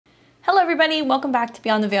Hello everybody, welcome back to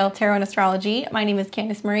Beyond the Veil Tarot and Astrology. My name is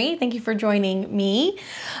Candice Marie. Thank you for joining me.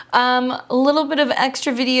 A little bit of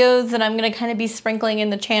extra videos that I'm going to kind of be sprinkling in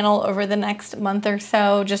the channel over the next month or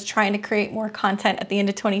so, just trying to create more content at the end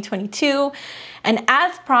of 2022. And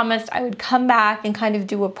as promised, I would come back and kind of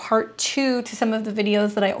do a part 2 to some of the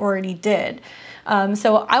videos that I already did.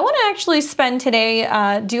 So I want to actually spend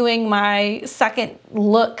today doing my second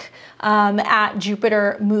look at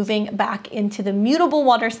Jupiter moving back into the mutable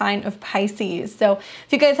water sign of Pisces. So if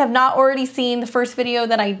you guys have not already seen the first video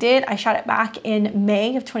that I did, I shot it back in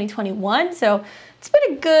May of 2021. So it's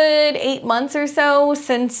been a good 8 months or so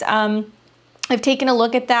since I've taken a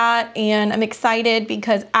look at that, and I'm excited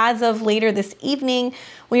because as of later this evening,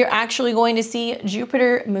 we are actually going to see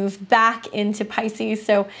Jupiter move back into Pisces.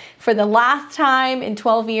 So for the last time in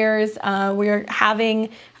 12 years, we're having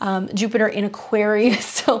Jupiter in Aquarius.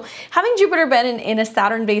 So having Jupiter been in a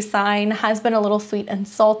Saturn-based sign has been a little sweet and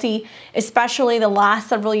salty, especially the last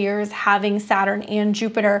several years having Saturn and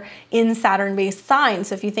Jupiter in Saturn-based signs.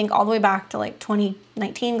 So if you think all the way back to like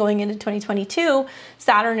 2019 going into 2022,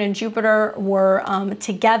 Saturn and Jupiter were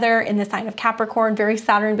together in the sign of Capricorn, very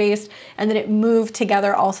Saturn-based, and then it moved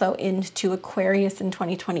together also into Aquarius in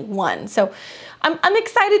 2021. So I'm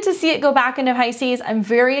excited to see it go back into Pisces. I'm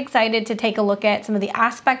very excited to take a look at some of the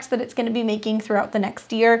aspects that it's going to be making throughout the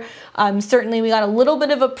next year. Certainly we got a little bit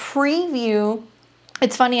of a preview.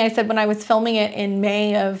 It's funny, I said when I was filming it in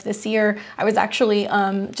May of this year, I was actually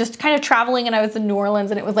just kind of traveling, and I was in New Orleans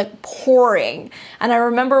and it was like pouring. And I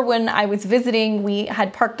remember when I was visiting, we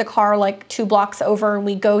had parked the car like 2 blocks over, and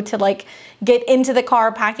we go to like get into the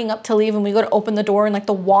car, packing up to leave, and we go to open the door, and like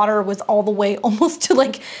the water was all the way almost to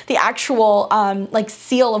like the actual like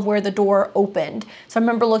seal of where the door opened. So I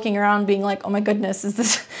remember looking around being like, oh my goodness, is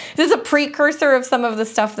this a precursor of some of the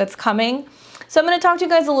stuff that's coming? So I'm going to talk to you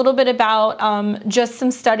guys a little bit about just some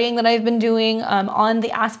studying that I've been doing on the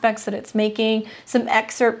aspects that it's making, some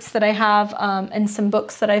excerpts that I have, and some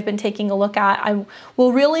books that I've been taking a look at. I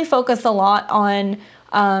will really focus a lot on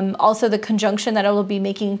also the conjunction that it will be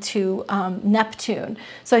making to Neptune.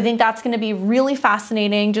 So I think that's going to be really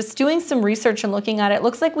fascinating. Just doing some research and looking at it,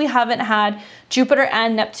 looks like we haven't had Jupiter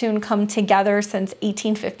and Neptune come together since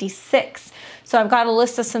 1856. So I've got a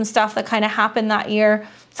list of some stuff that kind of happened that year.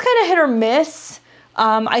 It's kind of hit or miss.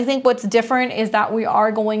 I think what's different is that we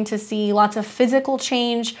are going to see lots of physical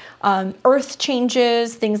change, earth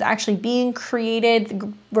changes, things actually being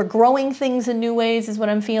created. We're growing things in new ways is what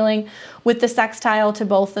I'm feeling with the sextile to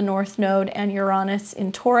both the North Node and Uranus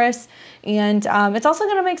in Taurus. And it's also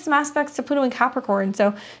going to make some aspects to Pluto and Capricorn.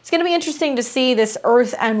 So it's going to be interesting to see this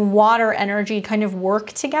earth and water energy kind of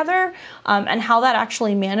work together and how that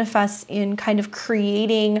actually manifests in kind of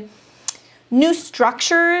creating new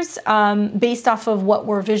structures based off of what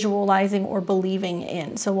we're visualizing or believing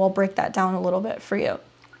in. So we'll break that down a little bit for you.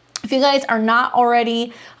 If you guys are not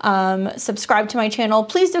already subscribed to my channel,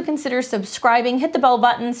 please do consider subscribing. Hit the bell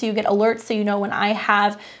button so you get alerts so you know when I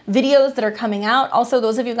have videos that are coming out. Also,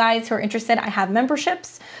 those of you guys who are interested, I have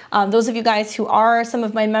memberships. Those of you guys who are some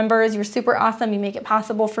of my members, you're super awesome. You make it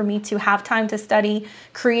possible for me to have time to study,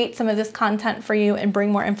 create some of this content for you, and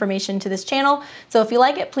bring more information to this channel. So if you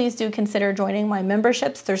like it, please do consider joining my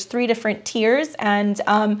memberships. There's 3 different tiers, and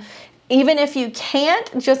even if you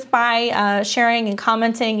can't, just by sharing and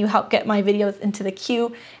commenting, you help get my videos into the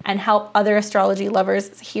queue and help other astrology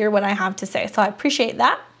lovers hear what I have to say. So I appreciate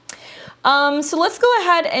that. So let's go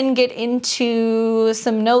ahead and get into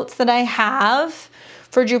some notes that I have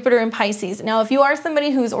for Jupiter and Pisces. Now, if you are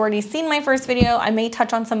somebody who's already seen my first video, I may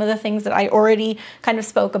touch on some of the things that I already kind of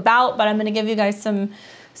spoke about, but I'm going to give you guys some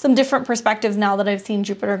different perspectives now that I've seen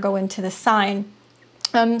Jupiter go into the sign.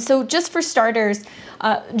 So just for starters,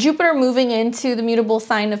 Jupiter moving into the mutable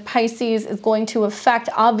sign of Pisces is going to affect,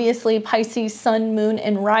 obviously, Pisces, sun, moon,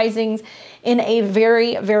 and risings in a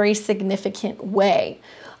very, very significant way.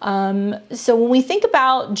 So when we think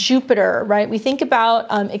about Jupiter, right, we think about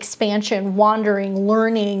expansion, wandering,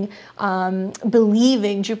 learning,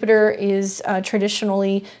 believing. Jupiter is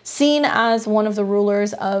traditionally seen as one of the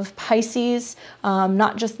rulers of Pisces,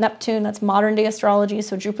 not just Neptune. That's modern day astrology.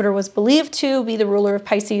 So Jupiter was believed to be the ruler of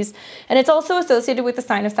Pisces, and it's also associated with the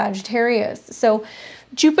sign of Sagittarius. So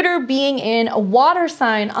Jupiter being in a water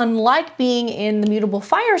sign, unlike being in the mutable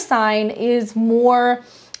fire sign, is more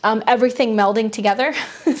everything melding together.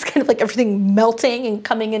 It's kind of like everything melting and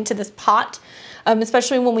coming into this pot.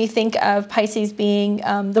 especially when we think of Pisces being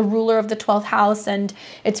the ruler of the 12th house, and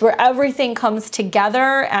it's where everything comes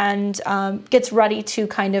together and gets ready to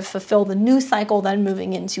kind of fulfill the new cycle, then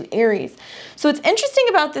moving into Aries. So what's interesting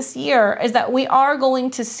about this year is that we are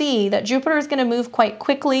going to see that Jupiter is going to move quite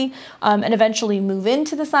quickly and eventually move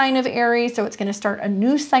into the sign of Aries. So it's going to start a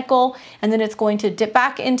new cycle, and then it's going to dip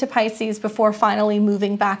back into Pisces before finally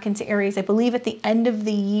moving back into Aries, I believe at the end of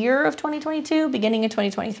the year of 2022, beginning of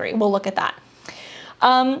 2023. We'll look at that.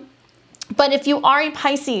 But if you are a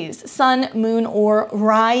Pisces, sun, moon, or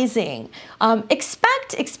rising,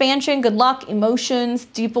 expect expansion, good luck, emotions,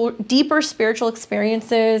 deeper spiritual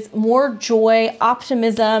experiences, more joy,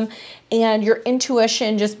 optimism, and your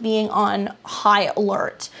intuition just being on high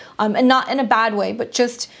alert. And not in a bad way, but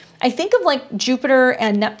just, I think of like Jupiter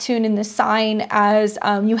and Neptune in this sign as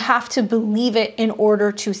you have to believe it in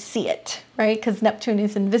order to see it, right? Because Neptune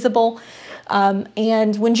is invisible.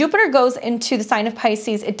 And when Jupiter goes into the sign of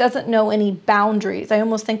Pisces, it doesn't know any boundaries. I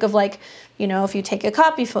almost think of like, you know, if you take a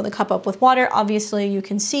cup, you fill the cup up with water, obviously you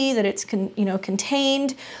can see that it's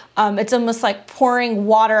contained. It's almost like pouring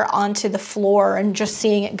water onto the floor and just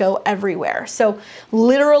seeing it go everywhere. So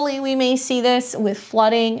literally we may see this with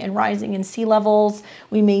flooding and rising in sea levels.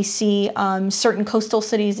 We may see certain coastal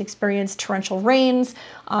cities experience torrential rains,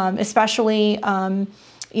 especially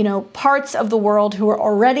you know, parts of the world who are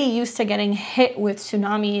already used to getting hit with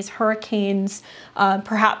tsunamis, hurricanes,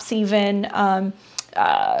 perhaps even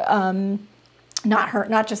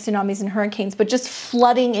not just tsunamis and hurricanes, but just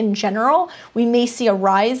flooding in general. We may see a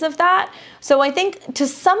rise of that. So I think to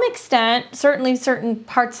some extent, certainly certain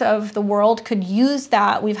parts of the world could use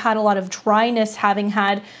that. We've had a lot of dryness having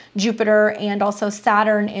had Jupiter and also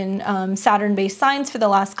Saturn in Saturn-based signs for the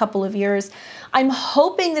last couple of years. I'm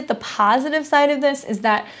hoping that the positive side of this is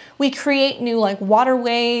that we create new like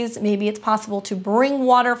waterways. Maybe it's possible to bring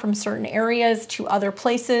water from certain areas to other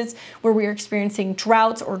places where we are experiencing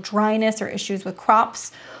droughts or dryness or issues with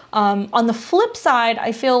crops. On the flip side,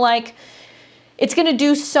 I feel like it's going to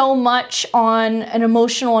do so much on an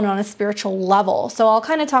emotional and on a spiritual level. So I'll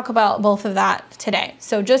kind of talk about both of that today.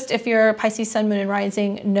 So just if you're Pisces, sun, moon, and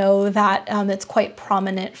rising, know that it's quite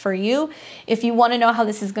prominent for you. If you want to know how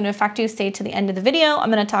this is going to affect you, stay to the end of the video. I'm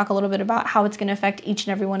going to talk a little bit about how it's going to affect each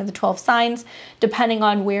and every one of the 12 signs, depending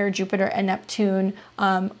on where Jupiter and Neptune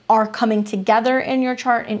are coming together in your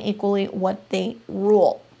chart and equally what they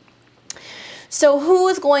rule. So who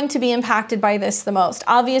is going to be impacted by this the most?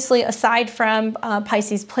 Obviously, aside from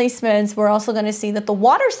Pisces placements, we're also going to see that the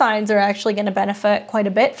water signs are actually going to benefit quite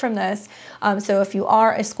a bit from this. So if you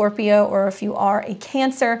are a Scorpio or if you are a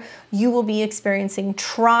Cancer, you will be experiencing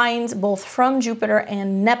trines both from Jupiter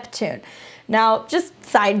and Neptune. Now, just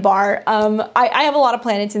sidebar, I have a lot of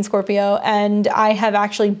planets in Scorpio, and I have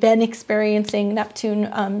actually been experiencing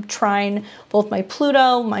Neptune trine both my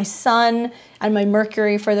Pluto, my Sun, and my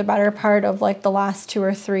Mercury for the better part of like the last 2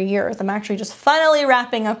 or 3 years. I'm actually just finally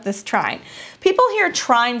wrapping up this trine. People hear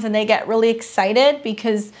trines and they get really excited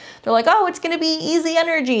because they're like, oh, it's going to be easy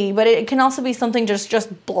energy, but it can also be something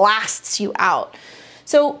just blasts you out.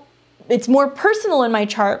 So it's more personal in my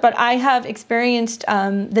chart, but I have experienced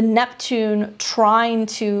the Neptune trine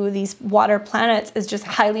to these water planets is just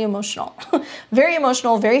highly emotional.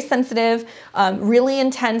 Very sensitive, really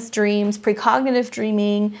intense dreams, precognitive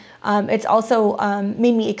dreaming. It's also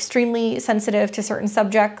made me extremely sensitive to certain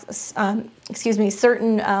subjects,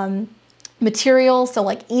 certain materials. So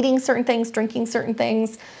like eating certain things, drinking certain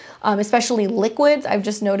things. Especially liquids. I've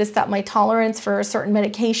just noticed that my tolerance for certain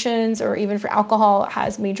medications or even for alcohol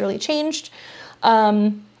has majorly changed.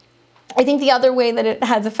 I think the other way that it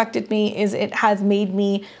has affected me is it has made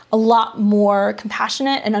me a lot more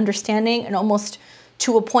compassionate and understanding, and almost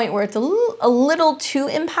to a point where it's a little too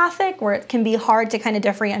empathic, where it can be hard to kind of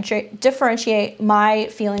differentiate my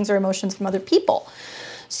feelings or emotions from other people.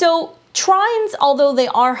 So trines, although they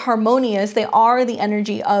are harmonious, they are the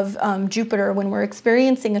energy of Jupiter when we're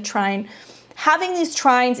experiencing a trine. Having these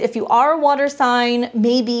trines, if you are a water sign,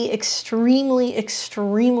 may be extremely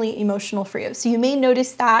emotional for you. So you may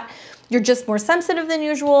notice that you're just more sensitive than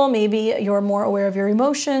usual. Maybe you're more aware of your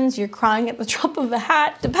emotions. You're crying at the drop of a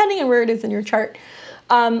hat, depending on where it is in your chart.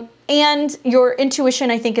 And your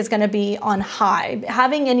intuition, I think, is going to be on high.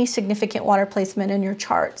 Having any significant water placement in your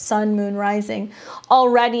chart, sun, moon, rising,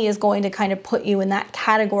 already is going to kind of put you in that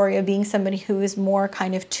category of being somebody who is more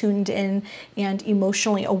kind of tuned in and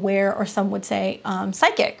emotionally aware, or some would say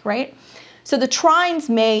psychic, right? So the trines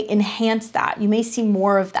may enhance that. You may see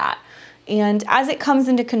more of that. And as it comes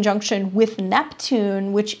into conjunction with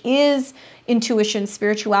Neptune, which is intuition,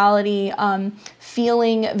 spirituality,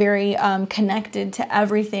 feeling very connected to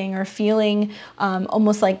everything, or feeling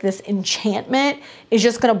almost like this enchantment, is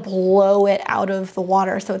just going to blow it out of the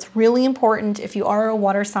water. So it's really important, if you are a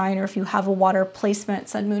water sign or if you have a water placement,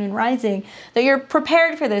 sun, moon, and rising, that you're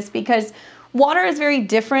prepared for this, because water is very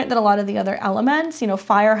different than a lot of the other elements. You know,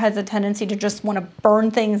 fire has a tendency to just want to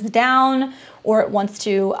burn things down, or it wants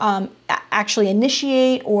to actually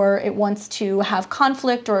initiate, or it wants to have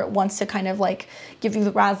conflict, or it wants to kind of like give you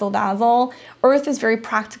the razzle dazzle. Earth is very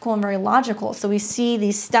practical and very logical. So we see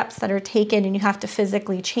these steps that are taken and you have to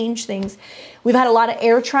physically change things. We've had a lot of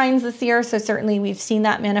air trines this year, so certainly we've seen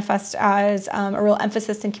that manifest as a real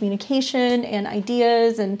emphasis in communication and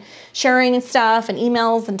ideas and sharing and stuff and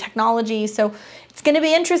emails and technology. So it's going to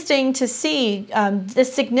be interesting to see the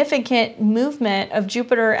significant movement of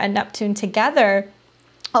Jupiter and Neptune together.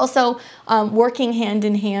 Also working hand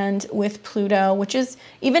in hand with Pluto, which is,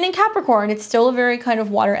 even in Capricorn, it's still a very kind of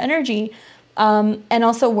water energy, and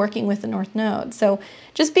also working with the North Node. So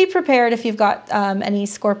just be prepared if you've got any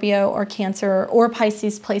Scorpio or Cancer or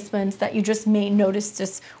Pisces placements, that you just may notice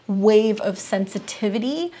this wave of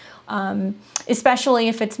sensitivity, especially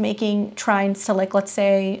if it's making trines to, like, let's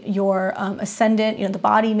say your ascendant. You know, the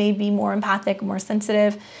body may be more empathic, more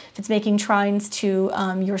sensitive. If it's making trines to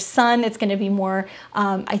your sun, it's going to be more,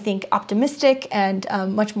 I think, optimistic and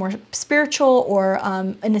much more spiritual, or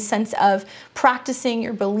in a sense of practicing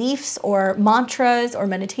your beliefs or mantras or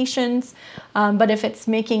meditations. But if it's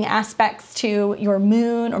making aspects to your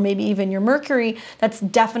moon or maybe even your Mercury, that's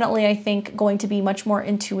definitely, I think, going to be much more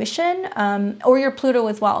intuition, or your Pluto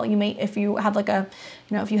as well. You may, if you have like a,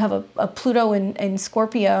 you know, if you have a Pluto in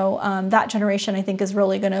Scorpio, that generation, I think, is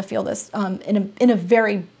really going to feel this in a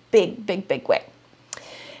very big way.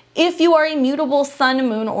 If you are a mutable sun,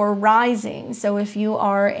 moon, or rising, so if you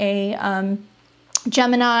are a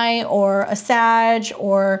Gemini or a Sag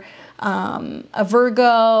or a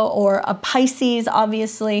Virgo or a Pisces,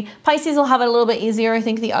 obviously. Pisces will have it a little bit easier. I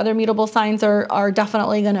think the other mutable signs are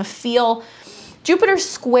definitely going to feel. Jupiter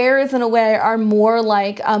squares, in a way, are more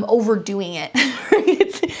like overdoing it. Right?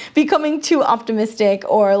 It's becoming too optimistic,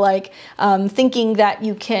 or like thinking that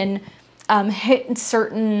you can hit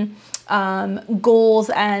certain goals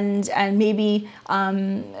and maybe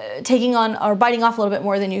taking on or biting off a little bit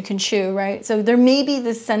more than you can chew, right? So there may be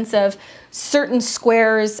this sense of certain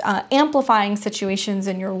squares amplifying situations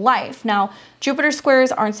in your life. Now, Jupiter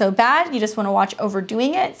squares aren't so bad. You just want to watch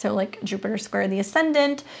overdoing it. So like Jupiter square the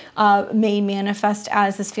ascendant may manifest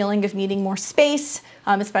as this feeling of needing more space,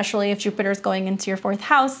 especially if Jupiter is going into your 4th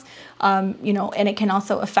house, you know, and it can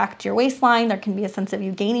also affect your waistline. There can be a sense of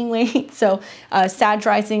you gaining weight. So Sag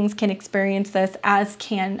risings can experience this, as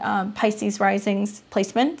can Pisces risings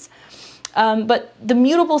placements. But the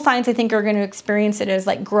mutable signs, I think, are going to experience it as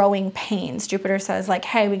like growing pains. Jupiter says, like,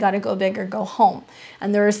 hey, we got to go big or go home.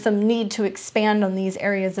 And there is some need to expand on these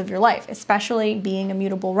areas of your life, especially being a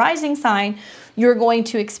mutable rising sign. You're going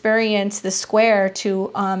to experience the square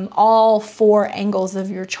to all 4 angles of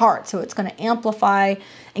your chart. So it's going to amplify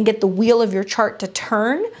and get the wheel of your chart to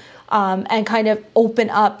turn, and kind of open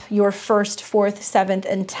up your 1st, 4th, 7th,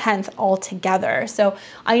 and 10th all together. So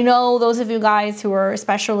I know those of you guys who are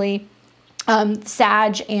especially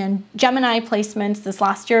Sag and Gemini placements this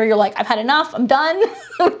last year, you're like, I've had enough, I'm done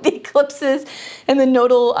with the eclipses and the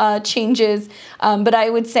nodal changes. But I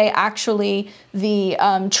would say actually the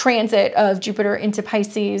transit of Jupiter into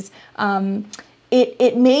Pisces,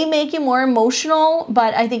 it may make you more emotional,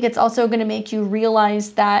 but I think it's also going to make you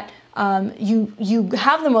realize that you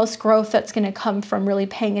have the most growth that's going to come from really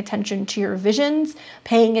paying attention to your visions,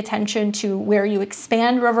 paying attention to where you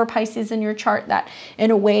expand River Pisces in your chart, that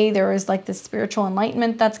in a way there is like this spiritual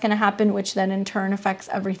enlightenment that's going to happen, which then in turn affects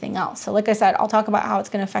everything else. So like I said, I'll talk about how it's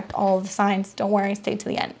going to affect all of the signs. Don't worry, stay to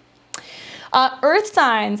the end. Earth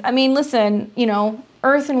signs, I mean, listen, you know,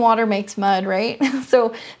 earth and water makes mud, right?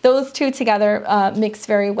 So those two together mix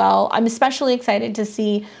very well. I'm especially excited to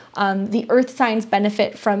see the earth signs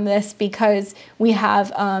benefit from this, because we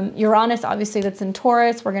have Uranus, obviously, that's in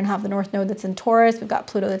Taurus. We're going to have the North Node that's in Taurus. We've got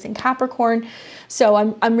Pluto that's in Capricorn. So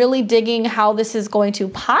I'm really digging how this is going to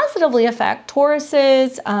positively affect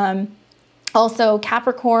Tauruses, also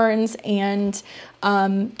Capricorns, and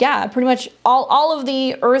yeah, pretty much all of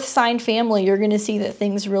the earth sign family. You're going to see that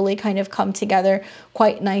things really kind of come together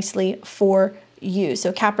quite nicely for you.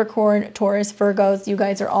 So Capricorn, Taurus, Virgos, you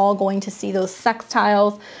guys are all going to see those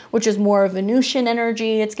sextiles, which is more of Venusian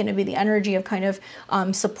energy. It's going to be the energy of kind of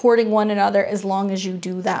supporting one another as long as you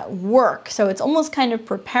do that work. So it's almost kind of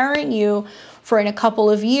preparing you for in a couple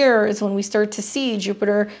of years when we start to see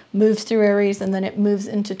Jupiter moves through Aries and then it moves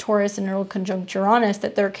into Taurus and it'll conjunct Uranus,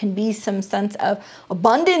 that there can be some sense of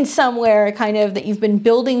abundance somewhere kind of that you've been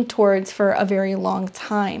building towards for a very long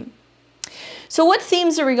time. So what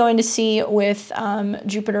themes are we going to see with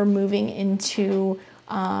Jupiter moving into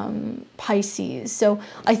Pisces? So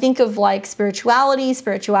I think of like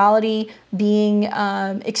spirituality being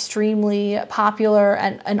extremely popular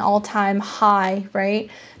at an all-time high, right?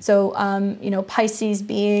 So, you know, Pisces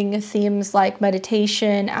being themes like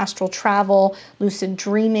meditation, astral travel, lucid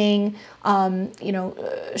dreaming, you know,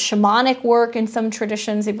 shamanic work in some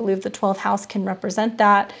traditions. I believe the 12th house can represent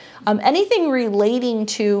that. Anything relating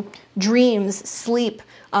to dreams, sleep,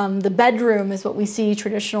 the bedroom is what we see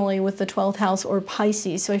traditionally with the 12th house or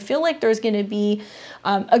Pisces. So I feel like there's going to be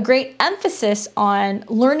a great emphasis on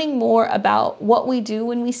learning more about what we do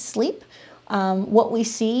when we sleep, what we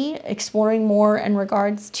see, exploring more in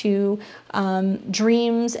regards to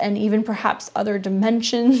dreams and even perhaps other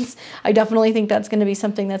dimensions. I definitely think that's going to be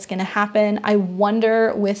something that's going to happen. I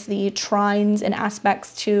wonder with the trines and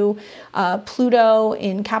aspects to Pluto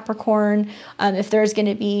in Capricorn, if there's going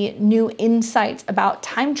to be new insights about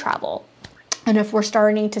time travel. And if we're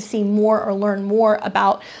starting to see more or learn more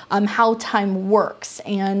about how time works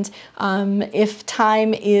and if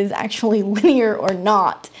time is actually linear or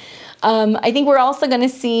not. I think we're also going to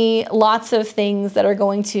see lots of things that are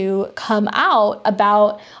going to come out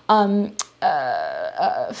about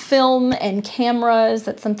film and cameras.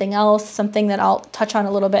 That's something else, something that I'll touch on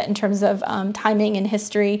a little bit in terms of timing and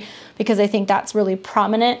history, because I think that's really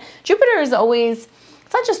prominent. Jupiter is always,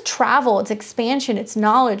 it's not just travel, it's expansion, it's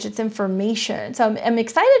knowledge, it's information. So I'm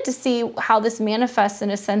excited to see how this manifests in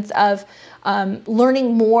a sense of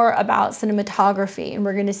learning more about cinematography, and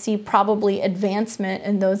we're going to see probably advancement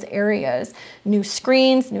in those areas. New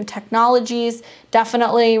screens, new technologies.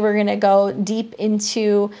 Definitely we're going to go deep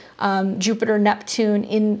into Jupiter, Neptune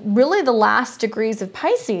in really the last degrees of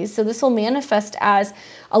Pisces. So this will manifest as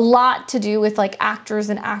a lot to do with like actors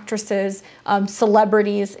and actresses,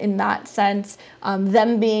 celebrities in that sense,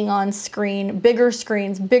 them being on screen, bigger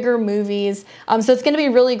screens, bigger movies. So it's going to be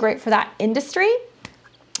really great for that industry.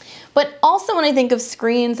 But also when I think of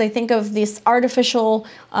screens, I think of this artificial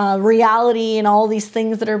reality and all these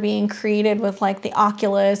things that are being created with like the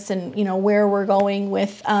Oculus and, you know, where we're going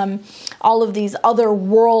with all of these other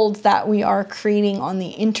worlds that we are creating on the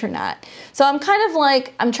internet. So I'm kind of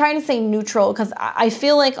like, I'm trying to say neutral, because I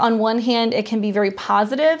feel like on one hand, it can be very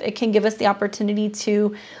positive. It can give us the opportunity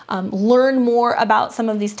to learn more about some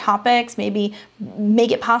of these topics, maybe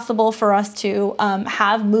make it possible for us to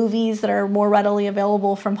have movies that are more readily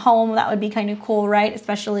available from home. That would be kind of cool, right?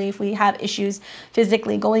 Especially if we have issues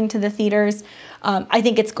physically going to the theaters. I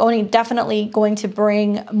think it's definitely going to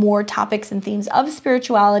bring more topics and themes of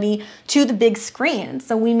spirituality to the big screen.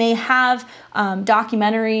 So we may have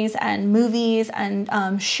documentaries and movies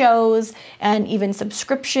and shows and even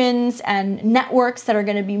subscriptions and networks that are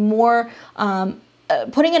going to be more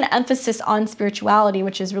putting an emphasis on spirituality,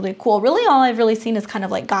 which is really cool. Really, all I've really seen is kind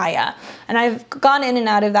of like Gaia. And I've gone in and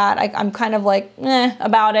out of that. I'm kind of like,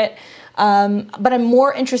 about it. But I'm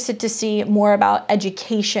more interested to see more about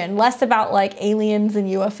education, less about like aliens and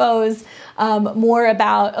UFOs, more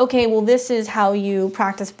about, okay, well, this is how you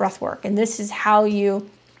practice breath work, and this is how you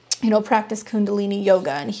practice Kundalini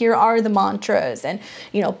yoga, and here are the mantras, and,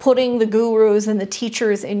 putting the gurus and the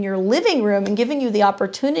teachers in your living room and giving you the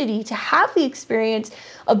opportunity to have the experience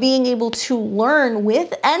of being able to learn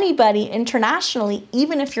with anybody internationally,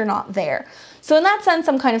 even if you're not there. So in that sense,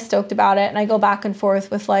 I'm kind of stoked about it. And I go back and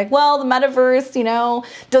forth with like, well, the metaverse,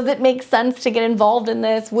 does it make sense to get involved in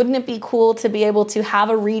this? Wouldn't it be cool to be able to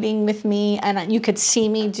have a reading with me and you could see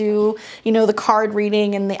me do, the card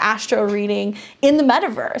reading and the astro reading in the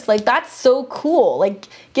metaverse? Like, that's so cool. Like,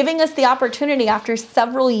 giving us the opportunity after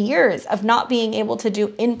several years of not being able to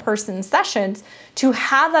do in-person sessions to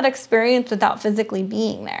have that experience without physically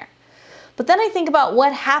being there. But then I think about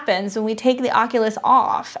what happens when we take the Oculus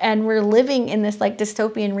off and we're living in this like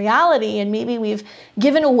dystopian reality, and maybe we've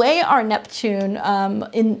given away our Neptune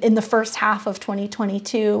in the first half of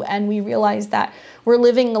 2022, and we realize that we're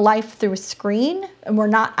living life through a screen and we're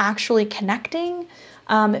not actually connecting.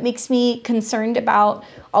 It makes me concerned about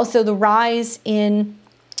also the rise in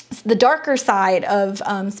the darker side of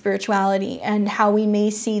spirituality, and how we may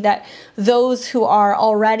see that those who are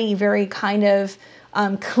already very kind of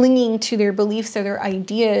clinging to their beliefs or their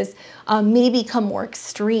ideas may become more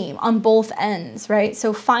extreme on both ends, right?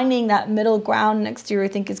 So finding that middle ground next year, I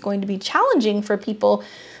think, is going to be challenging for people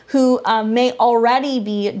who may already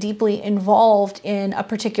be deeply involved in a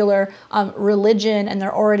particular religion, and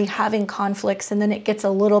they're already having conflicts, and then it gets a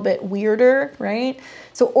little bit weirder, right?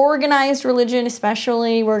 So organized religion,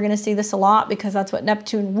 especially, we're going to see this a lot because that's what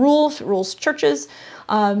Neptune rules churches.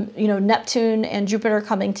 You know, Neptune and Jupiter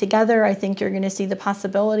coming together, I think you're going to see the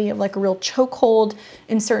possibility of like a real chokehold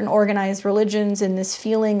in certain organized religions, and this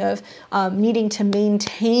feeling of needing to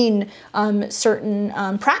maintain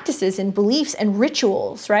certain practices and beliefs and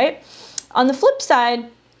rituals, right? On the flip side,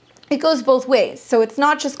 it goes both ways. So it's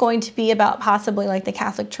not just going to be about possibly like the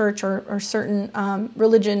Catholic Church or certain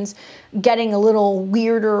religions getting a little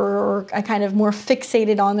weirder or kind of more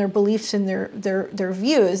fixated on their beliefs and their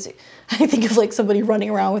views. I think of like somebody running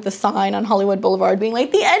around with a sign on Hollywood Boulevard being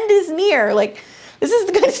like, the end is near. Like, this is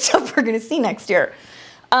the kind of stuff we're going to see next year.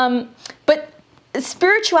 But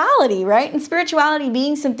spirituality, right? And spirituality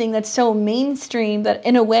being something that's so mainstream that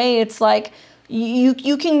in a way it's like,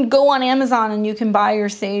 you can go on Amazon and you can buy your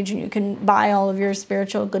sage and you can buy all of your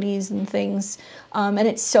spiritual goodies and things. And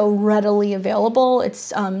it's so readily available.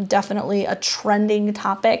 It's definitely a trending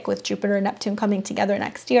topic with Jupiter and Neptune coming together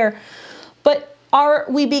next year. But are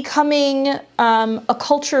we becoming a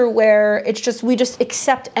culture where it's just, we just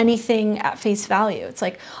accept anything at face value? It's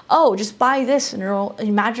like, oh, just buy this and it'll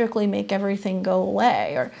magically make everything go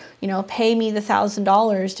away. Or, you know, pay me the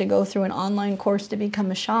 $1,000 to go through an online course to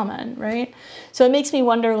become a shaman, right? So it makes me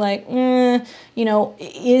wonder, like, you know,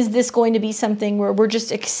 is this going to be something where we're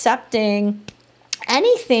just accepting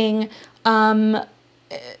anything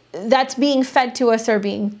that's being fed to us or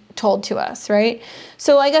being told to us, right?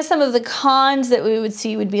 So I guess some of the cons that we would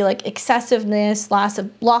see would be like excessiveness, loss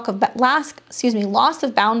of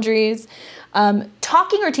boundaries,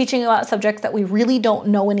 talking or teaching about subjects that we really don't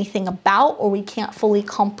know anything about or we can't fully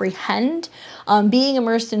comprehend, being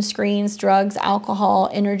immersed in screens, drugs, alcohol,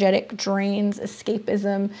 energetic drains,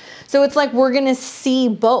 escapism. So it's like we're gonna see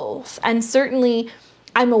both. And certainly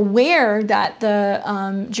I'm aware that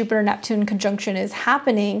the Jupiter-Neptune conjunction is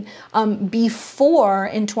happening before,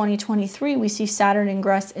 in 2023, we see Saturn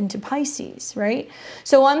ingress into Pisces, right?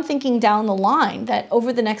 So I'm thinking down the line that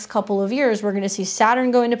over the next couple of years, we're going to see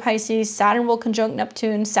Saturn go into Pisces, Saturn will conjunct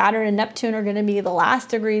Neptune, Saturn and Neptune are going to be the last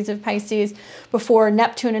degrees of Pisces before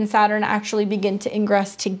Neptune and Saturn actually begin to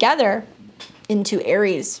ingress together into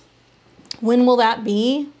Aries. When will that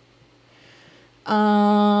be?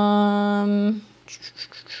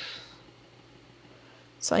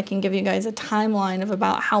 So I can give you guys a timeline of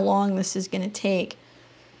about how long this is going to take.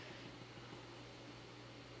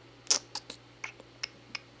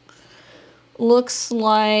 Looks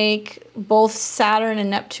like both Saturn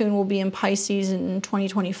and Neptune will be in Pisces in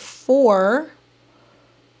 2024.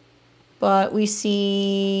 But we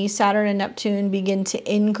see Saturn and Neptune begin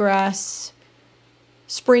to ingress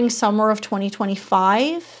spring, summer of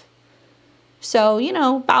 2025. So, you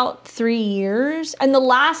know, about 3 years. And the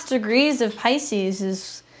last degrees of Pisces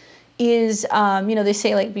is you know, they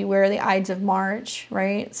say like beware the Ides of March,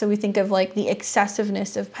 right? So we think of like the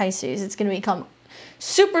excessiveness of Pisces. It's going to become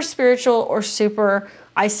super spiritual or super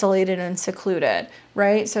isolated and secluded,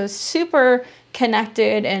 right? So super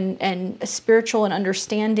connected and spiritual and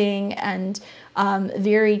understanding and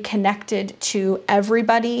very connected to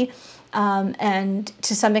everybody, and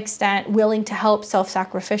to some extent willing to help,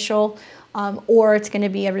 self-sacrificial. Or it's going to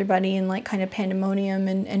be everybody in like kind of pandemonium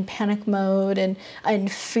and panic mode and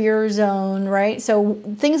fear zone, right? So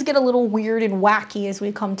things get a little weird and wacky as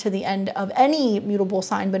we come to the end of any mutable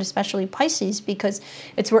sign, but especially Pisces, because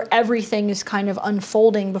it's where everything is kind of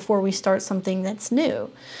unfolding before we start something that's new.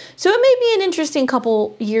 So it may be an interesting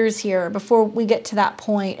couple years here before we get to that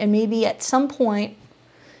point, and maybe at some point,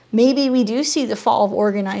 maybe we do see the fall of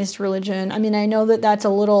organized religion. I mean, I know that that's a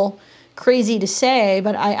little crazy to say,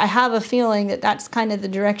 but I have a feeling that that's kind of the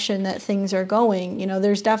direction that things are going. You know,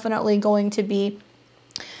 there's definitely going to be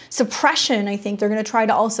suppression. I think they're going to try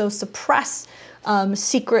to also suppress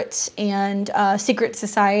secrets and secret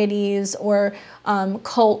societies or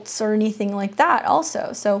cults or anything like that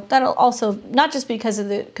also. So that'll also, not just because of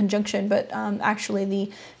the conjunction, but actually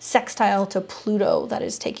the sextile to Pluto that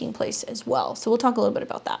is taking place as well. So we'll talk a little bit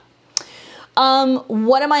about that.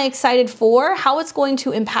 What am I excited for? How it's going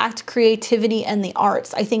to impact creativity and the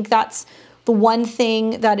arts. I think that's the one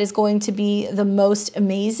thing that is going to be the most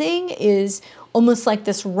amazing, is almost like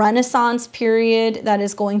this renaissance period that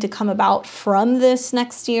is going to come about from this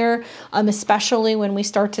next year, especially when we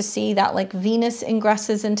start to see that like Venus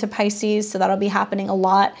ingresses into Pisces. So that'll be happening a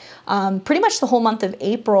lot, pretty much the whole month of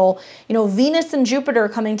April. You know, Venus and Jupiter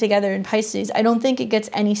coming together in Pisces. I don't think it gets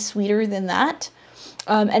any sweeter than that.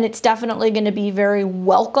 And it's definitely going to be very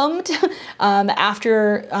welcomed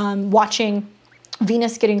after watching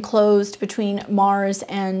Venus getting closed between Mars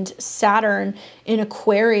and Saturn in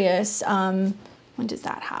Aquarius. When does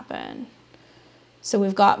that happen? So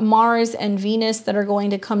we've got Mars and Venus that are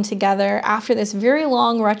going to come together after this very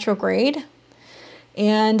long retrograde.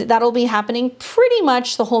 And that'll be happening pretty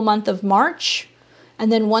much the whole month of March.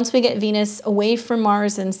 And then once we get Venus away from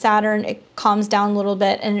Mars and Saturn, it calms down a little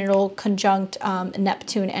bit and it'll conjunct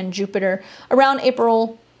Neptune and Jupiter around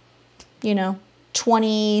April, you know,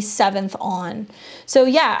 27th on. So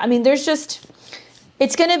yeah, I mean, there's just,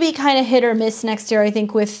 it's going to be kind of hit or miss next year, I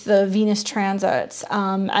think, with the Venus transits.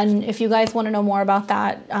 And if you guys want to know more about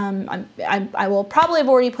that, I will probably have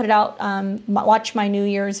already put it out. Watch my New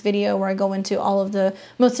Year's video where I go into all of the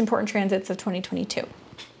most important transits of 2022.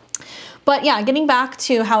 But yeah, getting back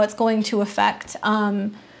to how it's going to affect,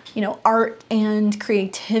 you know, art and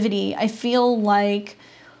creativity, I feel like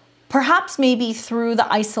perhaps maybe through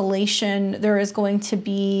the isolation, there is going to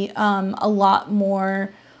be a lot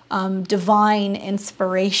more divine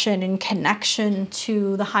inspiration and connection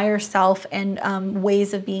to the higher self and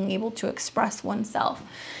ways of being able to express oneself.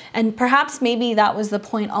 And perhaps maybe that was the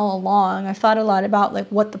point all along. I've thought a lot about like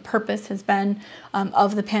what the purpose has been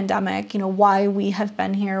of the pandemic, you know, why we have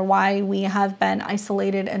been here, why we have been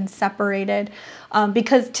isolated and separated.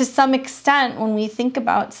 Because to some extent, when we think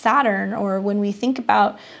about Saturn or when we think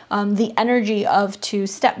about the energy of to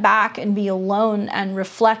step back and be alone and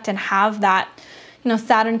reflect and have that, you know,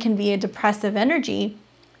 Saturn can be a depressive energy.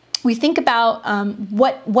 We think about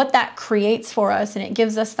what that creates for us, and it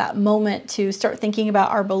gives us that moment to start thinking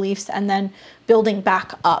about our beliefs and then building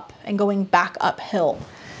back up and going back uphill.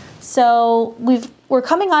 So we're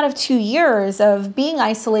coming out of 2 years of being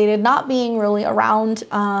isolated, not being really around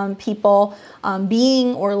people,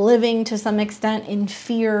 being or living to some extent in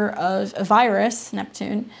fear of a virus,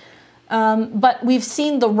 Neptune. But we've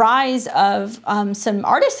seen the rise of some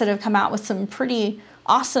artists that have come out with some pretty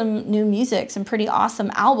awesome new music, some pretty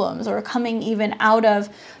awesome albums, or coming even out of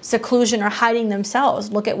seclusion or hiding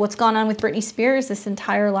themselves. Look at what's gone on with Britney Spears this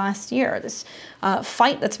entire last year, this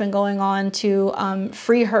fight that's been going on to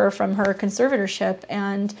free her from her conservatorship.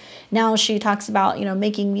 And now she talks about, you know,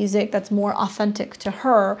 making music that's more authentic to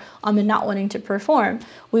her and not wanting to perform.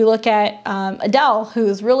 We look at Adele,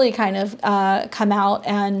 who's really kind of come out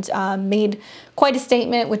and made quite a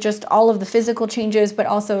statement with just all of the physical changes, but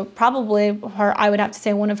also probably her, I would have to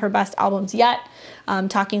say, one of her best albums yet.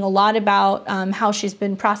 Talking a lot about how she's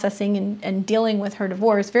been processing and dealing with her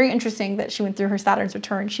divorce. Very interesting that she went through her Saturn's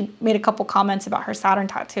return. She made a couple comments about her Saturn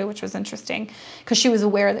tattoo, which was interesting because she was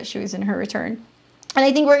aware that she was in her return. And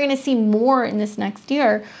I think we're going to see more in this next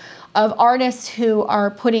year of artists who are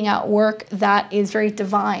putting out work that is very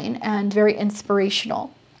divine and very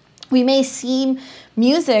inspirational. We may see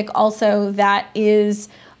music also that is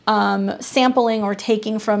sampling or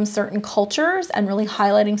taking from certain cultures and really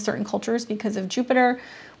highlighting certain cultures because of Jupiter.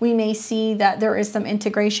 We may see that there is some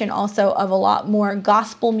integration also of a lot more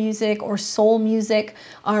gospel music or soul music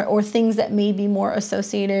or things that may be more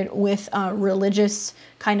associated with religious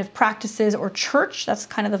kind of practices or church. That's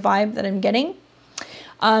kind of the vibe that I'm getting.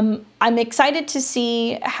 I'm excited to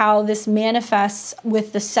see how this manifests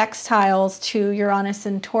with the sextiles to Uranus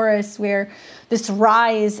and Taurus, where this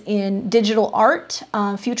rise in digital art,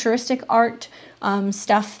 futuristic art,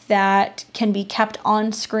 stuff that can be kept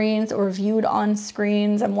on screens or viewed on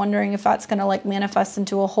screens. I'm wondering if that's going to like manifest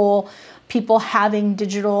into a whole people having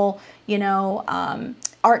digital, you know,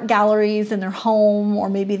 art galleries in their home, or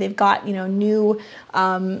maybe they've got, you know, new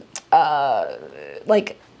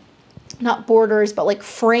like not borders, but like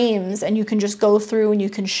frames, and you can just go through and you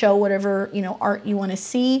can show whatever, you know, art you want to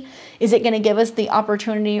see. Is it going to give us the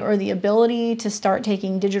opportunity or the ability to start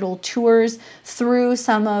taking digital tours through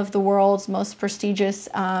some of the world's most prestigious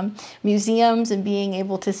museums and being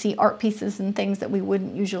able to see art pieces and things that we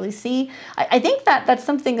wouldn't usually see? I think that that's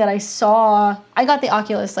something that I saw. I got the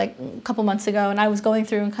Oculus like a couple months ago, and I was going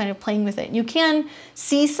through and kind of playing with it. You can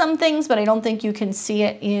see some things, but I don't think you can see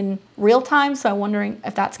it in real time. So I'm wondering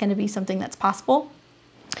if that's going to be something that's possible.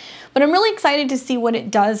 But I'm really excited to see what it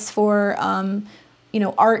does for you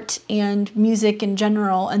know, art and music in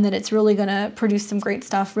general, and that it's really going to produce some great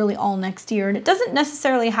stuff really all next year. And it doesn't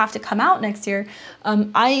necessarily have to come out next year.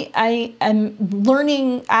 I am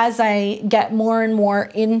learning as I get more and more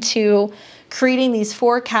into creating these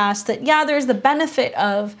forecasts that, yeah, there's the benefit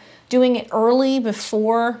of doing it early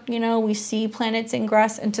before, you know, we see planets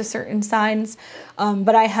ingress into certain signs.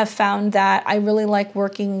 But I have found that I really like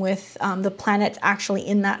working with the planets actually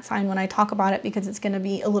in that sign when I talk about it, because it's going to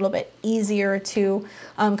be a little bit easier to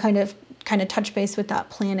kind of touch base with that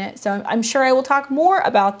planet. So I'm sure I will talk more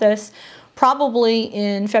about this probably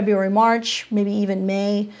in February, March, maybe even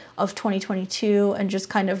May of 2022, and just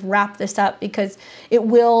kind of wrap this up, because it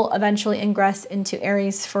will eventually ingress into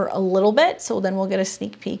Aries for a little bit. So then we'll get a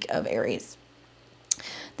sneak peek of Aries.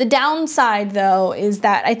 The downside, though, is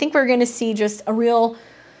that I think we're going to see just a real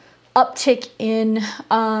uptick in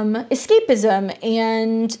escapism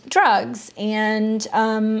and drugs. And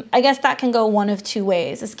I guess that can go one of two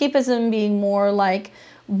ways. Escapism being more like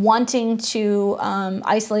wanting to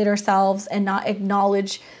isolate ourselves and not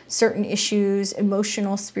acknowledge certain issues,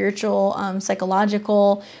 emotional, spiritual,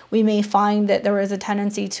 psychological. We may find that there is a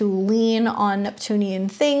tendency to lean on Neptunian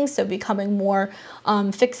things, so becoming more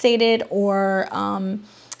fixated or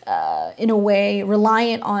in a way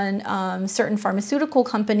reliant on certain pharmaceutical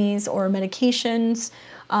companies or medications.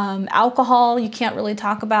 Alcohol, you can't really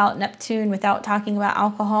talk about Neptune without talking about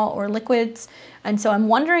alcohol or liquids. And so I'm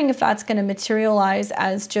wondering if that's going to materialize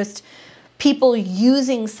as just people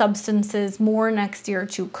using substances more next year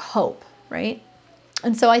to cope, right?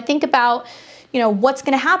 And so I think about, you know, what's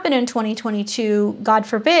going to happen in 2022. God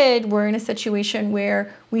forbid we're in a situation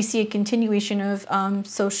where we see a continuation of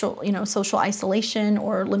social isolation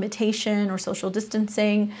or limitation or social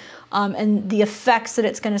distancing, and the effects that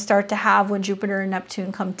it's going to start to have when Jupiter and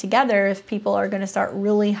Neptune come together, if people are going to start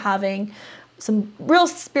really having some real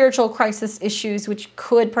spiritual crisis issues, which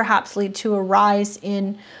could perhaps lead to a rise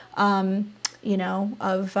in, of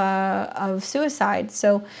suicide.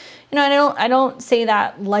 So, you know, I don't say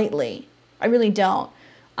that lightly. I really don't.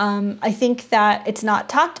 I think that it's not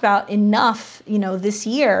talked about enough, you know, this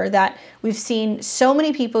year, that we've seen so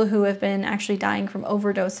many people who have been actually dying from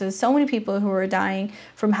overdoses, so many people who are dying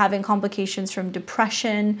from having complications from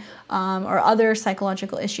depression or other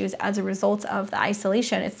psychological issues as a result of the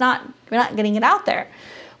isolation. We're not getting it out there.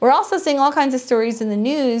 We're also seeing all kinds of stories in the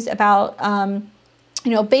news about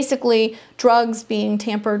basically drugs being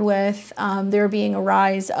tampered with, there being a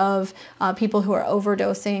rise of people who are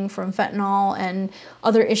overdosing from fentanyl and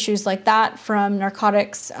other issues like that from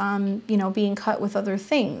narcotics, being cut with other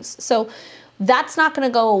things. So that's not going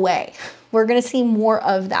to go away. We're going to see more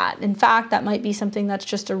of that. In fact, that might be something that's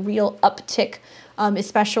just a real uptick,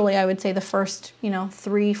 especially I would say the first,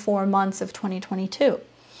 3-4 months of 2022.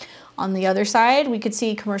 On the other side, we could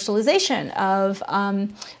see commercialization of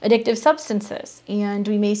addictive substances, and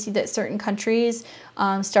we may see that certain countries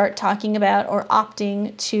start talking about or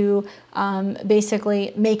opting to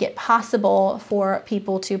basically make it possible for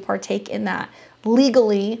people to partake in that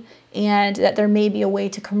legally, and that there may be a way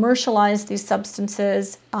to commercialize these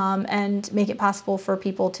substances and make it possible for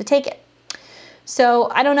people to take it. So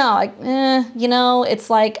I don't know, it's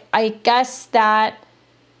like, I guess that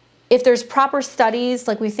if there's proper studies,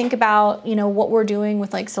 like we think about, what we're doing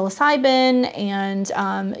with like psilocybin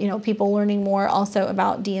and, people learning more also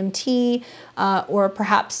about DMT, or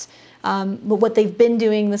perhaps what they've been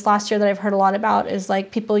doing this last year that I've heard a lot about is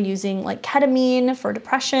like people using like ketamine for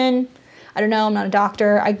depression. I don't know, I'm not a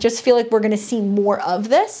doctor. I just feel like we're going to see more of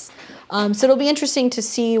this. So it'll be interesting to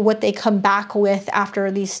see what they come back with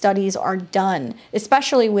after these studies are done,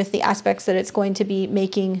 especially with the aspects that it's going to be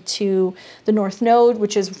making to the North Node,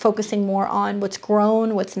 which is focusing more on what's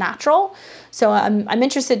grown, what's natural. So I'm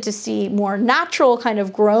interested to see more natural kind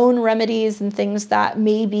of grown remedies and things that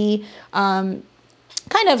may be kind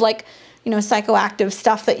of like, psychoactive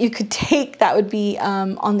stuff that you could take that would be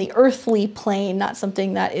on the earthly plane, not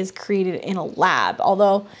something that is created in a lab.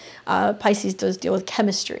 Although Pisces does deal with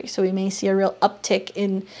chemistry, so we may see a real uptick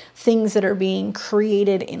in things that are being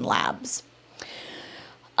created in labs.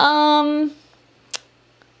 So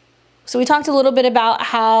we talked a little bit about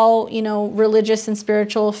how, religious and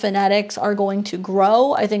spiritual fanatics are going to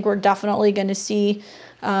grow. I think we're definitely going to see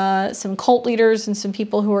some cult leaders and some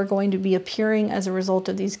people who are going to be appearing as a result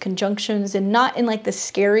of these conjunctions, and not in like the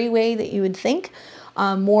scary way that you would think,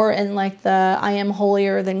 more in like the I am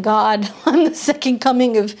holier than God, I'm the second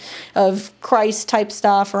coming of Christ type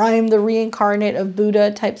stuff, or I am the reincarnate of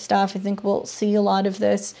Buddha type stuff. I think we'll see a lot of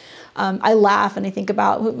this. I laugh and I think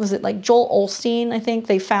about, what was it, like Joel Osteen? I think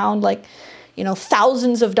they found like,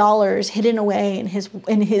 thousands of dollars hidden away in his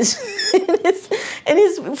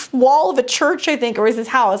wall of a church, I think, or was his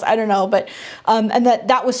house, I don't know, but and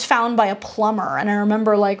that was found by a plumber. And I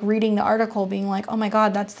remember like reading the article being like, oh my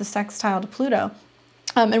God, that's the sextile to Pluto.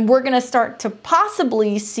 And we're going to start to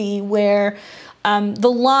possibly see where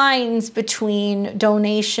the lines between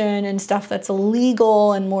donation and stuff that's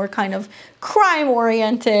illegal and more kind of crime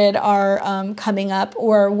oriented are coming up,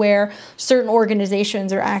 or where certain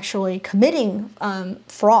organizations are actually committing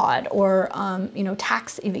fraud or you know,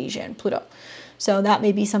 tax evasion, Pluto. So that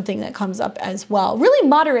may be something that comes up as well. Really,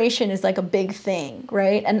 moderation is like a big thing,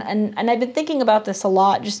 right? And I've been thinking about this a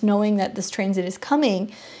lot, just knowing that this transit is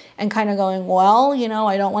coming and kind of going, well, you know,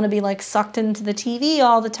 I don't want to be like sucked into the TV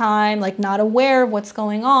all the time, like not aware of what's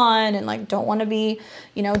going on, and like don't want to be,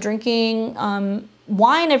 you know, drinking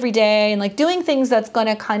wine every day and like doing things that's going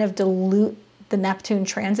to kind of dilute the Neptune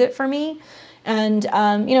transit for me. And,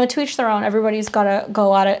 you know, to each their own. Everybody's got to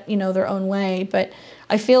go at it, you know, their own way. But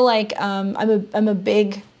I feel like I'm a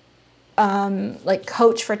big like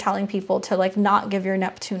coach for telling people to like not give your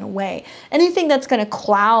Neptune away. Anything that's going to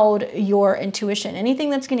cloud your intuition,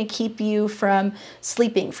 anything that's going to keep you from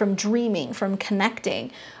sleeping, from dreaming, from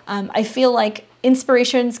connecting. I feel like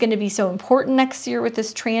inspiration is going to be so important next year with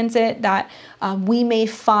this transit that we may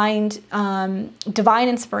find divine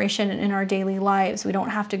inspiration in our daily lives. We don't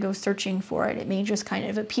have to go searching for it. It may just kind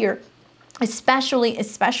of appear.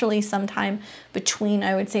 Especially sometime between,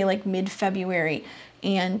 I would say, like mid-February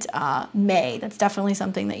and May. That's definitely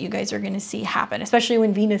something that you guys are going to see happen, especially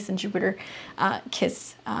when Venus and Jupiter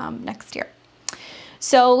kiss next year.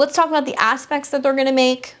 So let's talk about the aspects that they're going to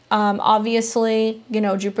make. Obviously, you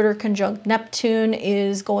know, Jupiter conjunct Neptune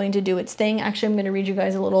is going to do its thing. Actually, I'm going to read you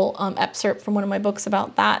guys a little excerpt from one of my books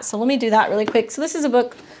about that. So let me do that really quick. So this is a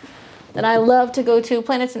book that I love to go to,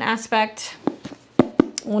 Planets in Aspect,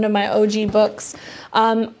 one of my OG books.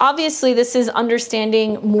 Obviously, this is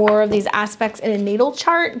understanding more of these aspects in a natal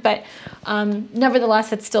chart, but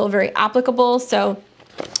nevertheless, it's still very applicable. So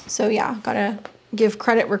yeah, gotta give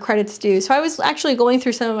credit where credit's due. So I was actually going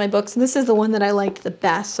through some of my books, and this is the one that I liked the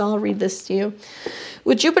best, so I'll read this to you.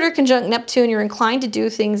 With Jupiter conjunct Neptune, you're inclined to do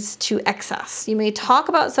things to excess. You may talk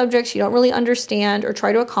about subjects you don't really understand or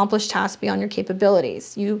try to accomplish tasks beyond your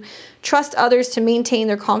capabilities. You trust others to maintain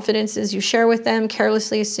their confidences you share with them,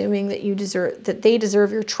 carelessly assuming that they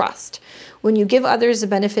deserve your trust. When you give others the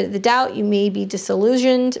benefit of the doubt, you may be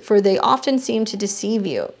disillusioned, for they often seem to deceive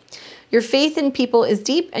you. Your faith in people is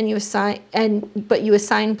deep, but you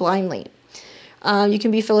assign blindly. You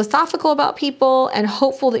can be philosophical about people and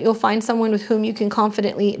hopeful that you'll find someone with whom you can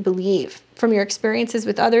confidently believe. From your experiences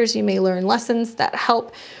with others, you may learn lessons that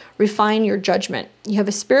help refine your judgment. You have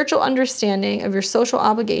a spiritual understanding of your social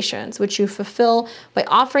obligations, which you fulfill by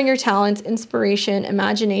offering your talents, inspiration,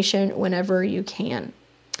 imagination whenever you can.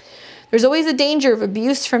 There's always a danger of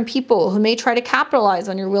abuse from people who may try to capitalize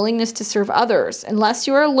on your willingness to serve others. Unless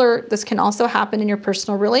you are alert, this can also happen in your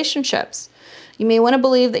personal relationships. You may want to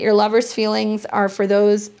believe that your lover's feelings are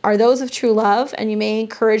those of true love, and you may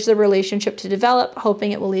encourage the relationship to develop,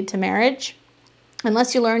 hoping it will lead to marriage.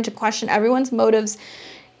 Unless you learn to question everyone's motives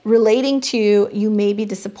relating to you, you may be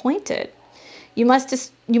disappointed. You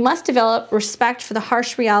must develop respect for the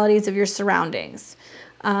harsh realities of your surroundings.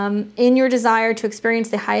 In your desire to experience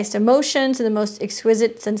the highest emotions and the most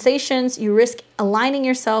exquisite sensations, you risk aligning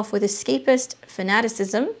yourself with escapist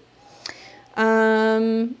fanaticism.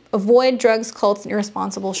 Avoid drugs, cults, and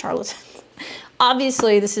irresponsible charlatans.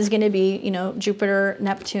 Obviously, this is going to be, you know, Jupiter,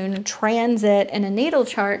 Neptune transit in a natal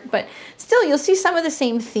chart, but still, you'll see some of the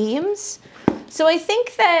same themes. So I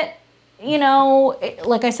think that, you know,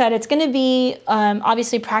 like I said, it's going to be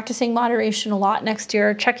obviously practicing moderation a lot next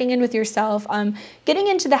year, checking in with yourself, getting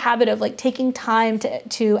into the habit of like taking time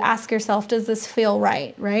to ask yourself, does this feel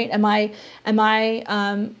right? Right? Am I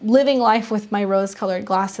living life with my rose-colored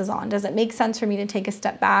glasses on? Does it make sense for me to take a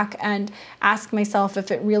step back and ask myself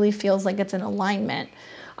if it really feels like it's in alignment?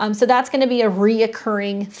 So that's going to be a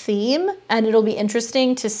reoccurring theme, and it'll be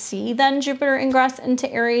interesting to see then Jupiter ingress into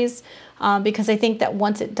Aries. Because I think that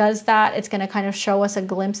once it does that, it's going to kind of show us a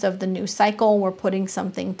glimpse of the new cycle. We're putting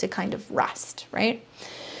something to kind of rest, right?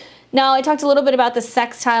 Now, I talked a little bit about the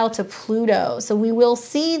sextile to Pluto. So we will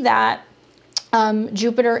see that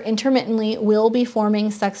Jupiter intermittently will be forming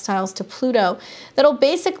sextiles to Pluto. That'll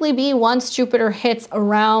basically be once Jupiter hits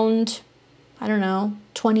around, I don't know,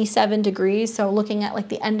 27 degrees. So looking at like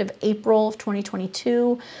the end of April of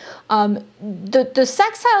 2022. The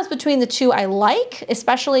sextiles between the two I like,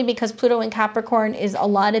 especially because Pluto in Capricorn is a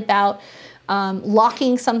lot about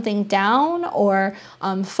locking something down or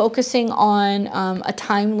focusing on a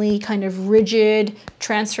timely kind of rigid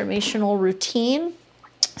transformational routine.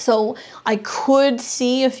 So I could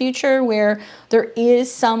see a future where there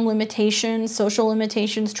is some limitations, social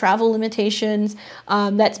limitations, travel limitations,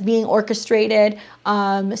 that's being orchestrated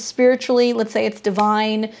spiritually. Let's say it's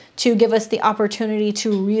divine, to give us the opportunity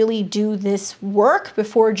to really do this work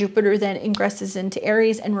before Jupiter then ingresses into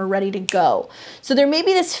Aries and we're ready to go. So there may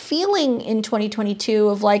be this feeling in 2022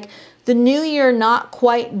 of like the new year not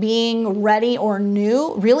quite being ready or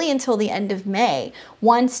new really until the end of May,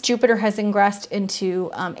 once Jupiter has ingressed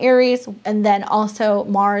into Aries, and then also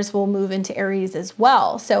Mars will move into Aries as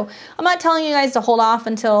well. So I'm not telling you guys to hold off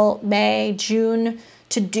until May, June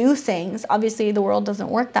to do things. Obviously the world doesn't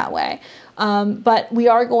work that way. But we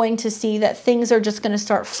are going to see that things are just going to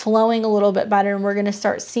start flowing a little bit better, and we're going to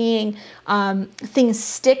start seeing things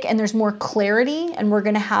stick, and there's more clarity, and we're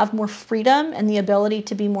going to have more freedom and the ability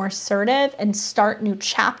to be more assertive and start new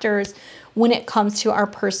chapters when it comes to our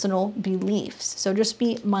personal beliefs. So just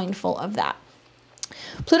be mindful of that.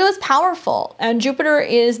 Pluto is powerful and Jupiter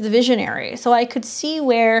is the visionary. So I could see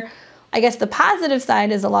where, I guess the positive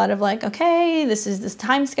side is a lot of like, okay, this is this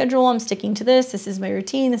time schedule, I'm sticking to this, this is my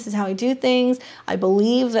routine, this is how I do things. I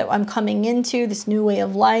believe that I'm coming into this new way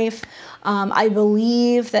of life. I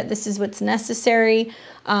believe that this is what's necessary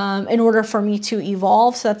in order for me to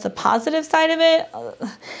evolve. So that's the positive side of it.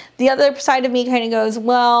 The other side of me kind of goes,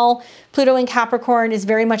 well, Pluto in Capricorn is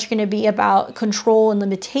very much going to be about control and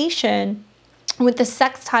limitation. With the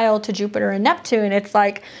sextile to Jupiter and Neptune, it's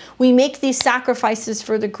like we make these sacrifices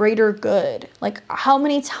for the greater good. Like, how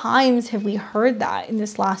many times have we heard that in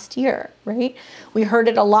this last year, right? We heard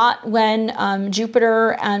it a lot when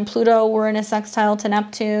Jupiter and Pluto were in a sextile to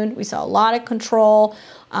Neptune. We saw a lot of control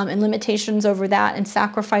and limitations over that and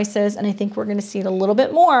sacrifices. And I think we're going to see it a little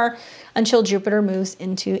bit more until Jupiter moves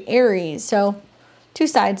into Aries. So two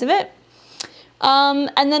sides of it.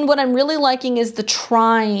 And then what I'm really liking is the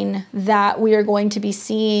trine that we are going to be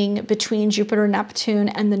seeing between Jupiter, Neptune,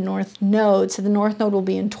 and the North Node. So the North Node will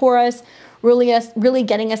be in Taurus, really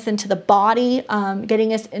getting us into the body,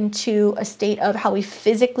 getting us into a state of how we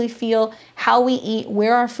physically feel, how we eat,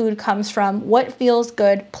 where our food comes from, what feels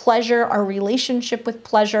good, pleasure, our relationship with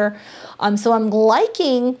pleasure. So I'm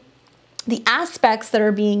liking the aspects that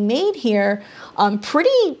are being made here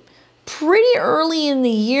pretty early in the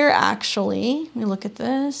year, actually. Let me look at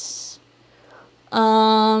this.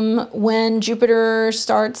 When Jupiter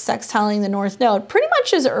starts sextiling the North Node, pretty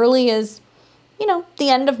much as early as, you know, the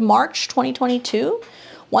end of March 2022.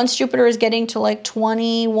 Once Jupiter is getting to like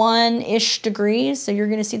 21-ish degrees, so you're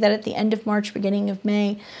going to see that at the end of March, beginning of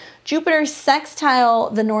May. Jupiter sextile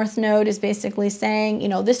the North Node is basically saying, you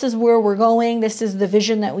know, this is where we're going. This is the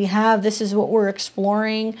vision that we have. This is what we're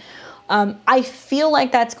exploring. I feel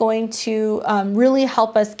like that's going to really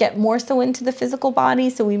help us get more so into the physical body.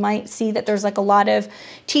 So we might see that there's like a lot of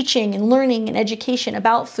teaching and learning and education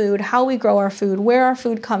about food, how we grow our food, where our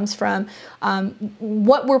food comes from,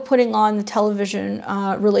 what we're putting on the television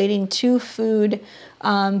relating to food,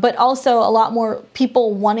 but also a lot more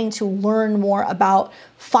people wanting to learn more about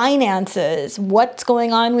finances, what's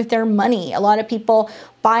going on with their money. A lot of people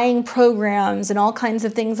buying programs and all kinds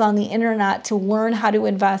of things on the internet to learn how to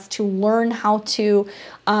invest, to learn how to,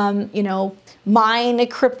 you know, mine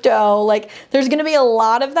crypto. Like, there's going to be a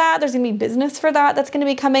lot of that. There's going to be business for that that's going to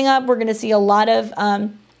be coming up. We're going to see a lot of,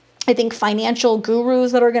 I think, financial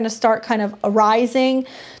gurus that are going to start kind of arising.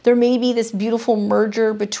 There may be this beautiful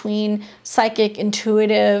merger between psychic,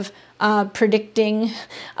 intuitive, predicting,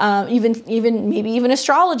 maybe even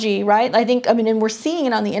astrology, right? I think, I mean, and we're seeing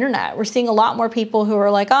it on the internet. We're seeing a lot more people who are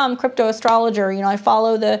like, oh, I'm a crypto astrologer. You know, I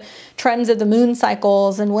follow the trends of the moon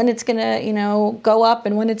cycles and when it's going to, you know, go up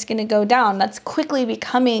and when it's going to go down. That's quickly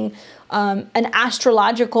becoming an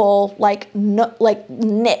astrological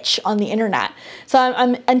niche on the internet. So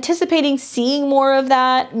I'm anticipating seeing more of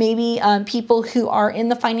that. Maybe people who are in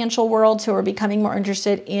the financial world who are becoming more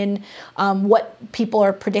interested in what people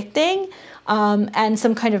are predicting, and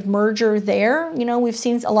some kind of merger there. You know, we've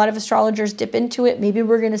seen a lot of astrologers dip into it. Maybe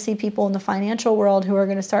we're going to see people in the financial world who are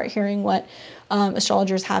going to start hearing what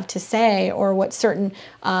astrologers have to say, or what certain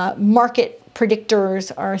market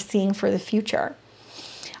predictors are seeing for the future.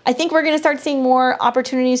 I think we're going to start seeing more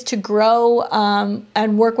opportunities to grow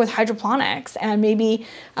and work with hydroponics, and maybe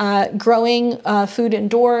growing food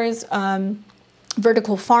indoors,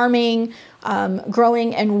 vertical farming,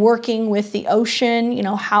 growing and working with the ocean, you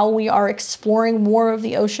know, how we are exploring more of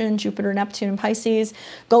the ocean, Jupiter, Neptune, and Pisces,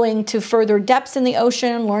 going to further depths in the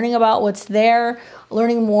ocean, learning about what's there,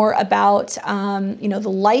 learning more about, you know, the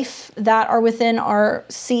life that are within our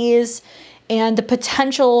seas, and the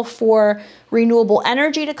potential for renewable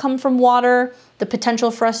energy to come from water, the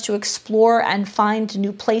potential for us to explore and find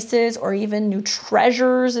new places or even new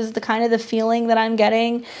treasures is the kind of the feeling that I'm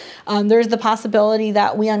getting. There's the possibility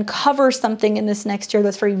that we uncover something in this next year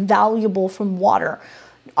that's very valuable from water.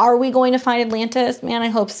 Are we going to find Atlantis? Man, I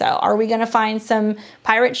hope so. Are we going to find some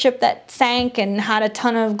pirate ship that sank and had a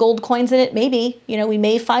ton of gold coins in it? Maybe. You know, we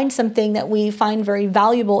may find something that we find very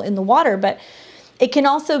valuable in the water, but it can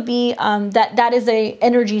also be that is a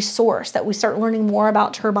energy source, that we start learning more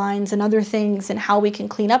about turbines and other things and how we can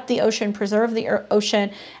clean up the ocean, preserve the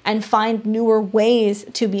ocean, and find newer ways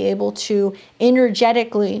to be able to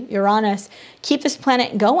energetically, Uranus, keep this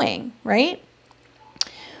planet going, right?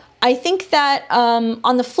 I think that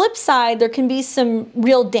on the flip side, there can be some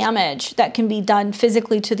real damage that can be done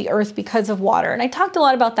physically to the earth because of water. And I talked a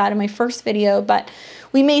lot about that in my first video, but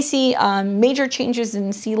we may see major changes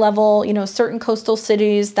in sea level, you know, certain coastal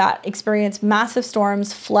cities that experience massive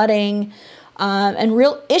storms, flooding, and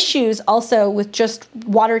real issues also with just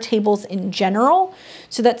water tables in general.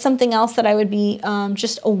 So that's something else that I would be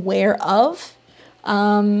just aware of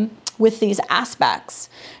with these aspects.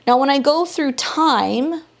 Now, when I go through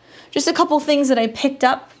time, just a couple things that I picked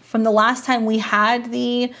up from the last time we had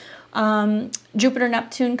the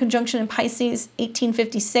Jupiter-Neptune conjunction in Pisces,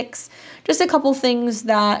 1856. Just a couple things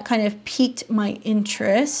that kind of piqued my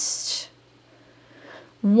interest.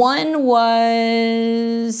 One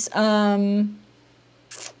was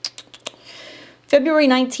February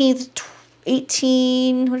 19th,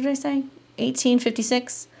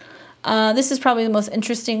 1856. This is probably the most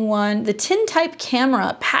interesting one. The tin-type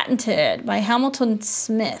camera patented by Hamilton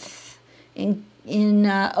Smith in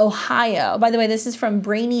Ohio. By the way, this is from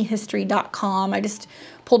brainyhistory.com. I just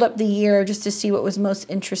pulled up the year just to see what was most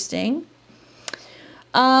interesting.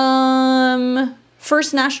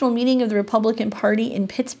 First national meeting of the Republican Party in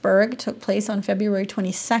Pittsburgh took place on February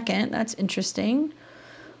 22nd. That's interesting.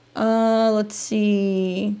 Let's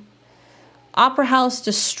see. Opera House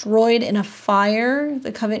destroyed in a fire.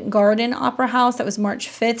 The Covent Garden Opera House, that was March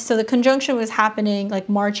 5th. So the conjunction was happening like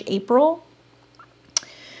March, April.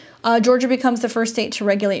 Georgia becomes the first state to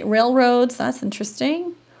regulate railroads. That's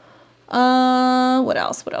interesting. What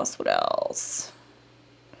else? What else? What else?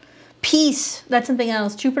 Peace. That's something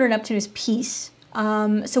else. Jupiter Neptune is peace.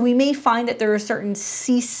 So we may find that there are certain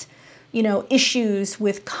issues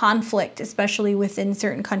with conflict, especially within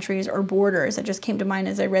certain countries or borders. That just came to mind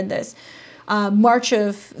as I read this. March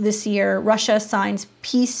of this year, Russia signs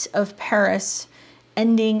Peace of Paris,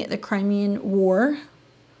 ending the Crimean War.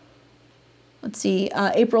 Let's see,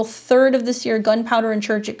 April 3rd of this year, gunpowder in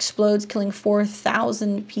church explodes, killing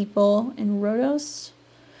 4,000 people in Rhodos.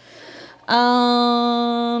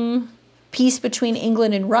 Peace between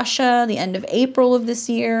England and Russia, the end of April of this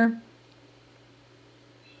year.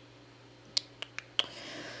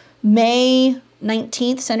 May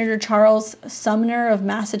 19th, Senator Charles Sumner of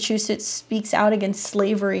Massachusetts speaks out against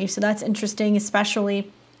slavery. So that's interesting,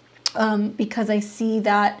 especially because I see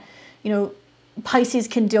that, Pisces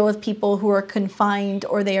can deal with people who are confined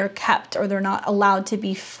or they are kept or they're not allowed to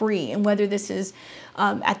be free. And whether this is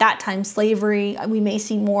at that time slavery, we may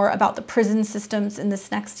see more about the prison systems in this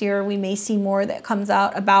next year. We may see more that comes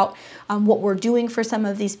out about what we're doing for some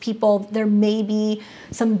of these people. There may be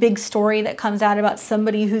some big story that comes out about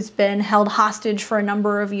somebody who's been held hostage for a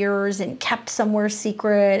number of years and kept somewhere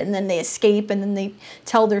secret, and then they escape and then they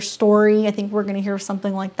tell their story. I think we're going to hear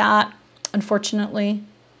something like that, unfortunately.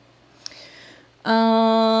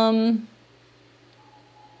 Those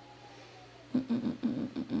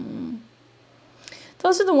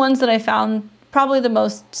are the ones that I found probably the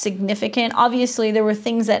most significant. Obviously, there were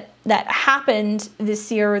things that happened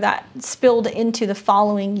this year that spilled into the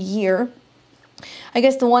following year. I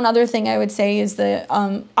guess the one other thing I would say is the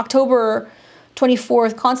October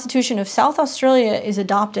 24th Constitution of South Australia is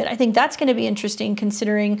adopted. I think that's going to be interesting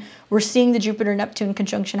considering we're seeing the Jupiter-Neptune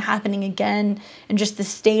conjunction happening again and just the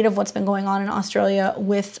state of what's been going on in Australia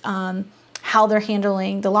with how they're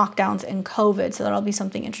handling the lockdowns and COVID. So that'll be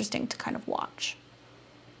something interesting to kind of watch.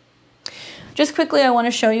 Just quickly, I want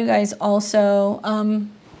to show you guys also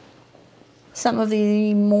some of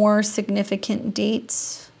the more significant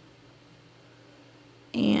dates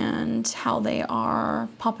and how they are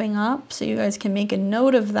popping up so you guys can make a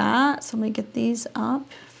note of that. So let me get these up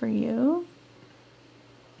for you.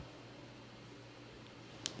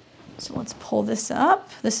 So let's pull this up.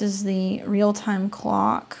 This is the real-time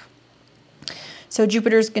clock. So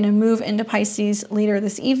Jupiter's going to move into Pisces later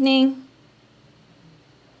this evening.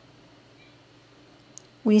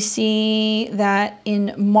 We see that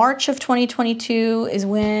in March of 2022 is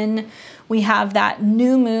when we have that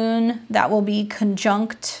new moon that will be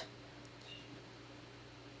conjunct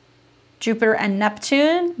Jupiter and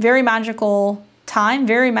Neptune. Very magical time,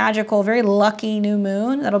 very magical, very lucky new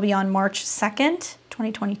moon. That'll be on March 2nd,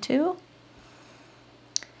 2022.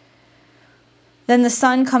 Then the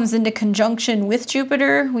sun comes into conjunction with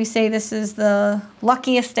Jupiter. We say this is the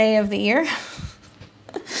luckiest day of the year.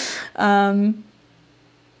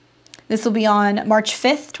 This will be on March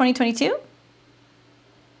 5th, 2022.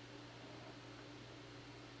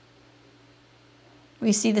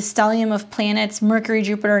 We see the stellium of planets, Mercury,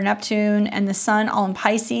 Jupiter, Neptune, and the sun all in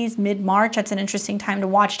Pisces mid-March. That's an interesting time to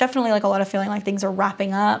watch. Definitely like a lot of feeling like things are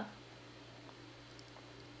wrapping up.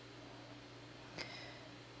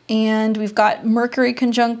 And we've got Mercury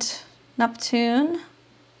conjunct Neptune.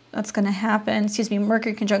 That's going to happen. Excuse me,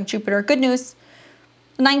 Mercury conjunct Jupiter. Good news.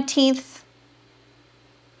 19th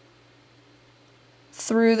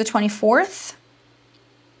through the 24th.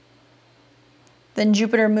 Then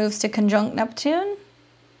Jupiter moves to conjunct Neptune.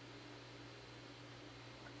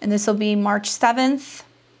 And this will be March 7th,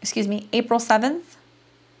 excuse me, April 7th.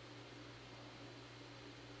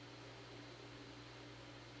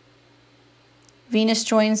 Venus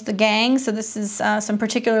joins the gang, so this is some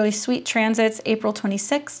particularly sweet transits, April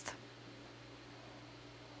 26th.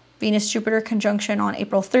 Venus-Jupiter conjunction on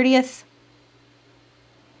April 30th.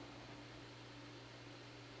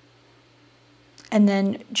 And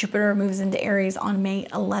then Jupiter moves into Aries on May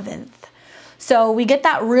 11th. So we get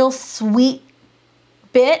that real sweet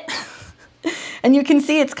bit. And you can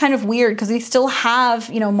see it's kind of weird because we still have,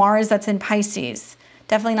 you know, Mars that's in Pisces.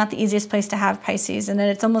 Definitely not the easiest place to have Pisces. And then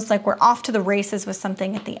it's almost like we're off to the races with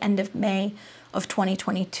something at the end of May of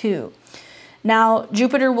 2022. Now,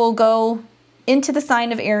 Jupiter will go into the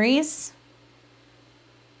sign of Aries.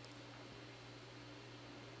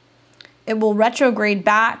 It will retrograde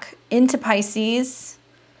back into Pisces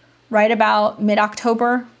right about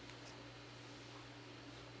mid-October.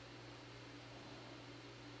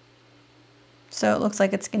 So it looks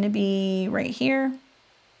like it's going to be right here.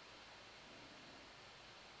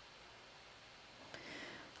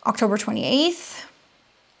 October 28th.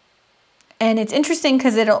 And it's interesting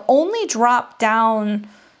because it'll only drop down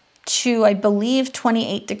to, I believe,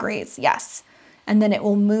 28 degrees. Yes. And then it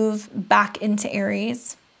will move back into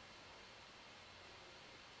Aries.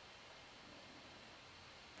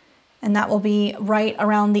 And that will be right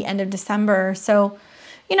around the end of December. So,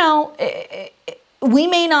 you know, we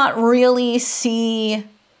may not really see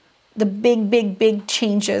the big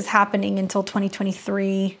changes happening until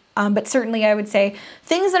 2023. But certainly I would say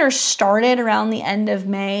things that are started around the end of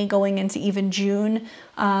May going into even June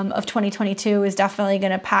of 2022 is definitely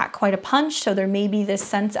going to pack quite a punch. So there may be this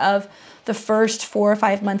sense of the first 4 or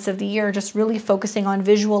 5 months of the year just really focusing on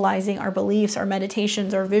visualizing our beliefs, our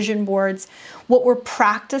meditations, our vision boards, what we're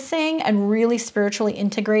practicing and really spiritually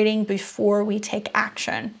integrating before we take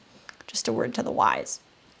action. Just a word to the wise.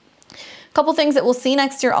 A couple things that we'll see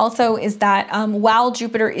next year also is that while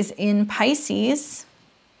Jupiter is in Pisces,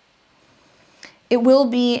 it will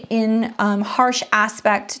be in harsh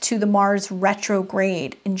aspect to the Mars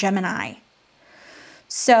retrograde in Gemini.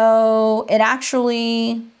 So it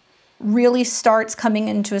actually really starts coming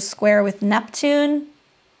into a square with Neptune.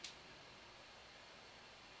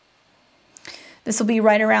 This will be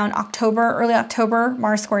right around October, early October.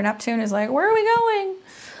 Mars square Neptune is like, where are we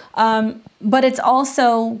going? But it's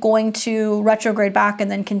also going to retrograde back and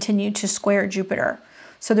then continue to square Jupiter.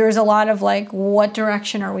 So there's a lot of like, what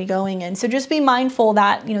direction are we going in? So just be mindful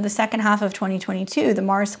that, you know, the second half of 2022, the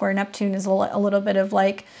Mars square Neptune is a little bit of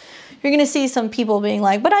like, you're going to see some people being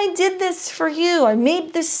like, but I did this for you. I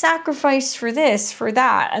made this sacrifice for this, for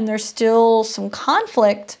that. And there's still some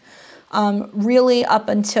conflict really up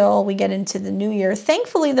until we get into the new year.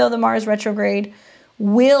 Thankfully, though, the Mars retrograde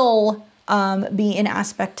will be in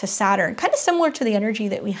aspect to Saturn, kind of similar to the energy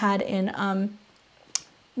that we had in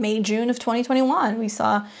May, June of 2021. We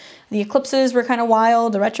saw the eclipses were kind of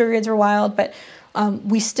wild, the retrogrades were wild, but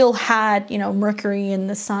we still had, you know, Mercury and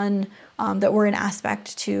the sun that were in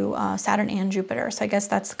aspect to Saturn and Jupiter. So I guess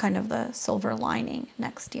that's kind of the silver lining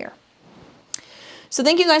next year. So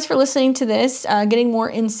thank you guys for listening to this, getting more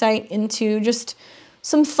insight into just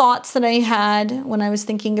some thoughts that I had when I was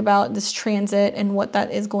thinking about this transit and what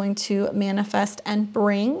that is going to manifest and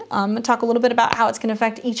bring. I'm going to talk a little bit about how it's going to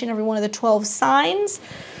affect each and every one of the 12 signs.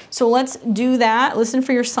 So let's do that. Listen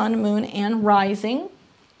for your sun, moon, and rising.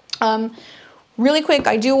 Really quick,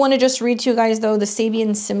 I do want to just read to you guys, though, the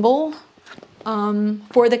Sabian symbol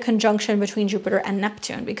for the conjunction between Jupiter and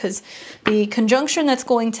Neptune, because the conjunction that's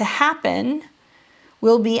going to happen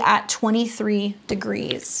will be at 23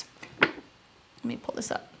 degrees. Let me pull this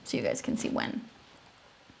up so you guys can see when.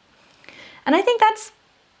 And I think that's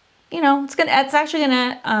you know, it's actually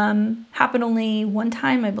gonna happen only one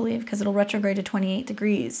time, I believe, because it'll retrograde to 28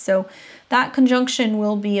 degrees. So that conjunction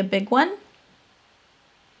will be a big one.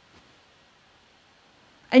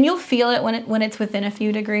 And you'll feel it when it's within a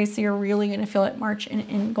few degrees, so you're really going to feel it March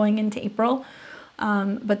and going into April.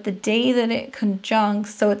 But the day that it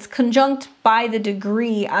conjuncts, so it's conjunct by the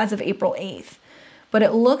degree as of April 8th. But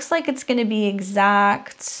it looks like it's going to be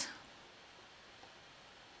exact.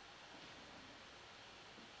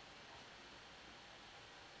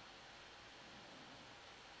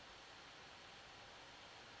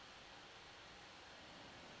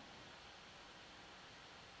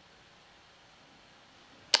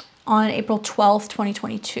 On April 12th,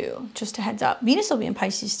 2022, just a heads up. Venus will be in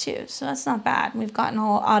Pisces too, so that's not bad. We've gotten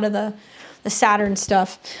all out of the Saturn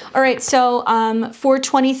stuff. All right, so for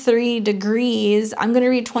 23 degrees, I'm gonna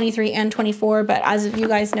read 23 and 24, but as you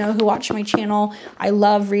guys know who watch my channel, I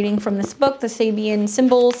love reading from this book, The Sabian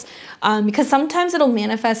Symbols, because sometimes it'll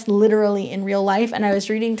manifest literally in real life, and I was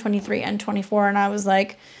reading 23 and 24, and I was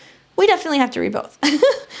like, we definitely have to read both.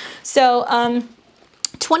 So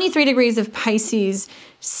 23 degrees of Pisces,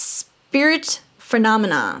 spirit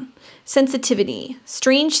phenomena, sensitivity,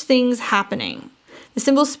 strange things happening. The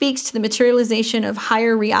symbol speaks to the materialization of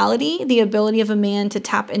higher reality, the ability of a man to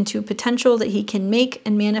tap into potential that he can make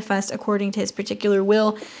and manifest according to his particular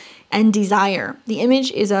will and desire. The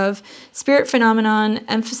image is of spirit phenomenon,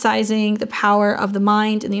 emphasizing the power of the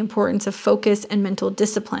mind and the importance of focus and mental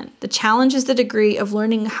discipline. The challenge is the degree of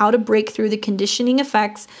learning how to break through the conditioning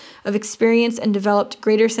effects of experience and develop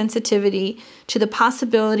greater sensitivity to the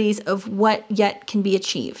possibilities of what yet can be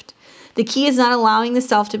achieved. The key is not allowing the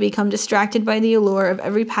self to become distracted by the allure of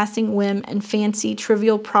every passing whim and fancy,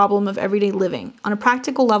 trivial problem of everyday living. On a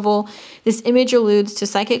practical level, this image alludes to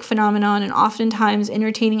psychic phenomenon and oftentimes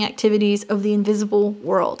entertaining activities of the invisible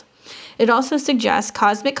world. It also suggests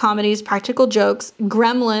cosmic comedies, practical jokes,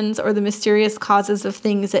 gremlins, or the mysterious causes of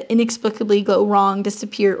things that inexplicably go wrong,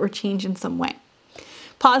 disappear, or change in some way.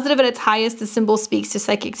 Positive at its highest, the symbol speaks to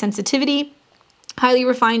psychic sensitivity, highly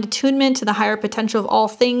refined attunement to the higher potential of all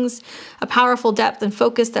things, a powerful depth and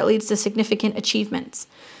focus that leads to significant achievements.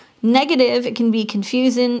 Negative, it can be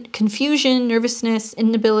confusion, nervousness,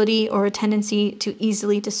 inability, or a tendency to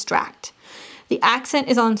easily distract. The accent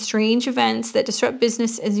is on strange events that disrupt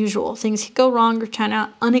business as usual. Things go wrong or turn out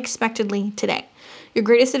unexpectedly today. Your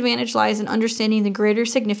greatest advantage lies in understanding the greater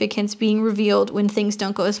significance being revealed when things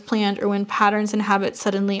don't go as planned or when patterns and habits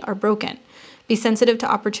suddenly are broken. Be sensitive to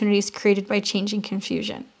opportunities created by changing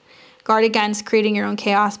confusion. Guard against creating your own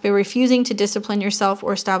chaos by refusing to discipline yourself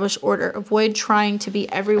or establish order. Avoid trying to be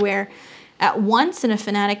everywhere at once in a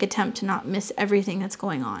fanatic attempt to not miss everything that's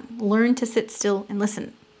going on. Learn to sit still and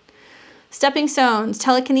listen. Stepping stones,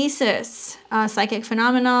 telekinesis, psychic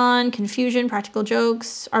phenomenon, confusion, practical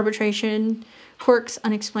jokes, arbitration, quirks,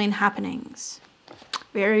 unexplained happenings.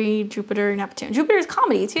 Very Jupiter, Neptune. Jupiter is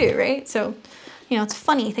comedy too, right? So, you know, it's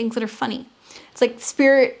funny, things that are funny. It's like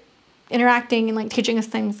spirit interacting and like teaching us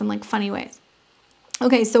things in like funny ways.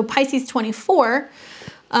 Okay, so Pisces 24,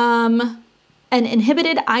 an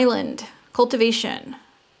inhibited island, cultivation.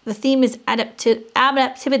 The theme is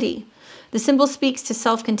adaptivity. The symbol speaks to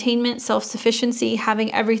self-containment, self-sufficiency,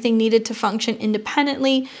 having everything needed to function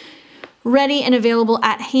independently, ready and available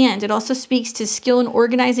at hand. It also speaks to skill in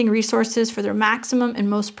organizing resources for their maximum and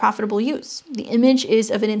most profitable use. The image is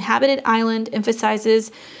of an inhabited island,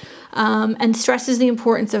 emphasizes and stresses the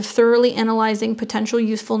importance of thoroughly analyzing potential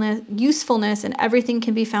usefulness, and everything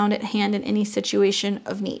can be found at hand in any situation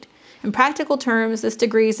of need. In practical terms, this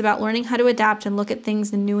degree is about learning how to adapt and look at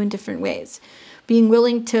things in new and different ways. Being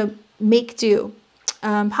willing to make do.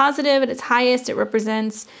 Positive at its highest, it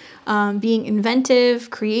represents being inventive,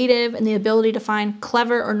 creative, and the ability to find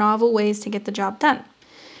clever or novel ways to get the job done.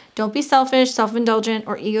 Don't be selfish, self-indulgent,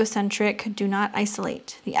 or egocentric. Do not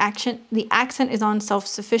isolate. The accent is on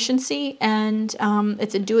self-sufficiency, and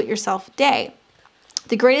it's a do-it-yourself day.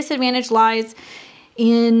 The greatest advantage lies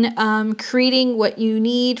in creating what you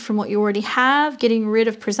need from what you already have, getting rid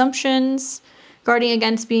of presumptions, guarding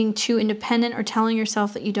against being too independent or telling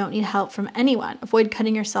yourself that you don't need help from anyone. Avoid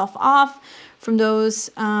cutting yourself off from those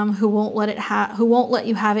who won't let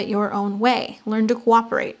you have it your own way. Learn to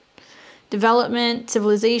cooperate. Development,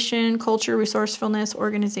 civilization, culture, resourcefulness,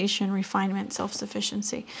 organization, refinement,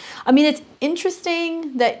 self-sufficiency. I mean, it's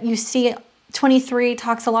interesting that you see 23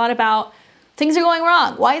 talks a lot about things are going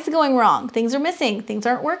wrong. Why is it going wrong? Things are missing. Things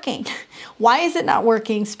aren't working. Why is it not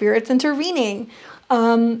working? Spirit's intervening.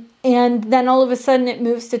 And then all of a sudden it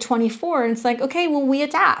moves to 24 and it's like, okay, well, we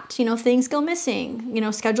adapt. You know, things go missing. You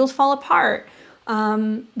know, schedules fall apart.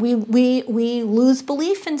 We lose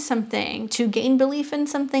belief in something to gain belief in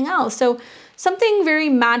something else. So something very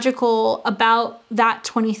magical about that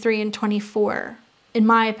 23 and 24, in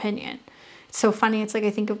my opinion. It's so funny. It's like,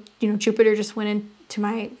 I think of, Jupiter just went into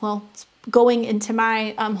my, well, it's going into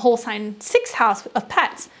my whole sign 6th house of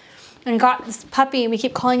pets, and got this puppy, and we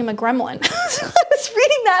keep calling him a gremlin. So I was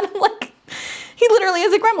reading that, and I'm like, he literally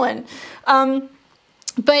is a gremlin.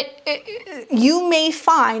 But you may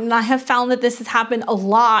find, and I have found that this has happened a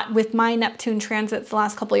lot with my Neptune transits the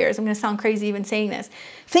last couple of years. I'm going to sound crazy even saying this.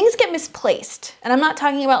 Things get misplaced. And I'm not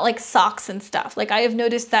talking about like socks and stuff. Like, I have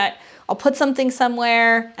noticed that I'll put something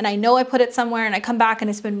somewhere, and I know I put it somewhere, and I come back and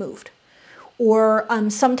it's been moved. Or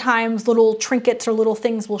sometimes little trinkets or little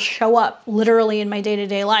things will show up literally in my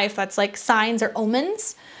day-to-day life. That's like signs or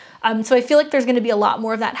omens. So I feel like there's going to be a lot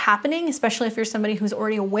more of that happening, especially if you're somebody who's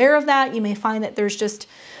already aware of that. You may find that there's just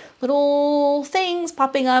little things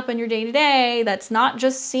popping up in your day-to-day that's not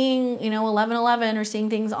just seeing, 1111 or seeing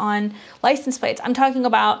things on license plates. I'm talking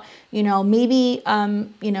about, maybe,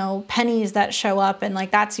 pennies that show up, and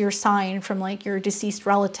like that's your sign from like your deceased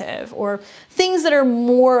relative, or things that are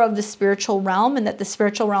more of the spiritual realm, and that the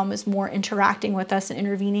spiritual realm is more interacting with us and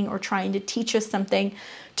intervening or trying to teach us something,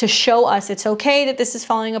 to show us it's okay that this is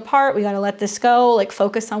falling apart. We got to let this go. Like,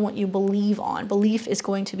 focus on what you believe on. Belief is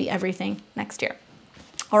going to be everything next year.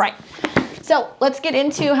 All right, so let's get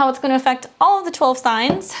into how it's going to affect all of the 12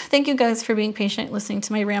 signs. Thank you guys for being patient, listening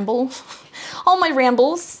to my ramble, all my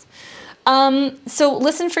rambles. So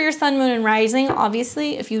listen for your sun, moon, and rising.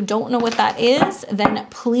 Obviously, if you don't know what that is, then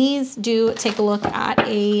please do take a look at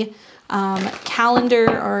a calendar,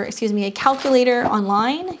 or excuse me, a calculator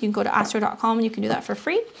online. You can go to astro.com and you can do that for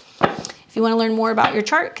free. If you want to learn more about your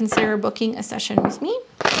chart, consider booking a session with me.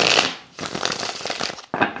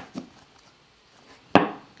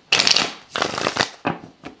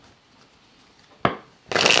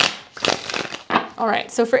 All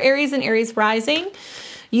right, so for Aries and Aries rising,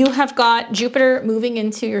 you have got Jupiter moving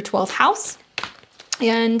into your 12th house.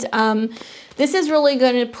 And this is really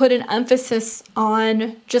going to put an emphasis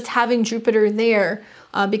on just having Jupiter there,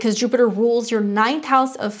 because Jupiter rules your 9th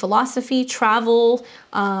house of philosophy, travel,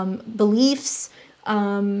 beliefs,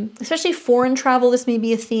 especially foreign travel. This may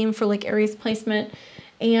be a theme for like Aries placement.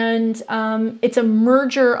 And it's a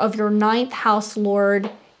merger of your 9th house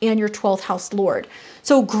lord and your 12th house lord.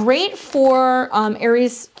 So great for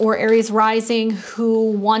Aries or Aries rising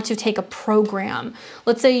who want to take a program.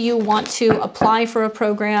 Let's say you want to apply for a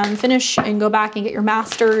program, finish and go back and get your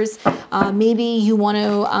master's. Maybe you want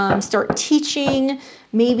to start teaching.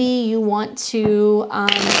 Maybe you want to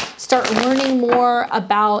start learning more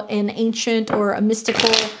about an ancient or a mystical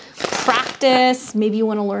practice. Maybe you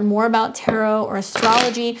want to learn more about tarot or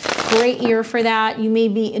astrology. Great year for that. You may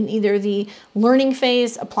be in either the learning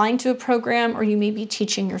phase, applying to a program, or you may be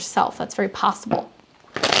teaching yourself. That's very possible.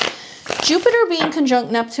 Jupiter being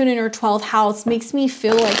conjunct Neptune in your 12th house makes me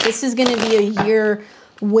feel like this is going to be a year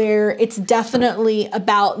where it's definitely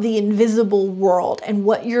about the invisible world and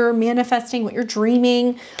what you're manifesting, what you're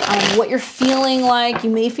dreaming, what you're feeling like.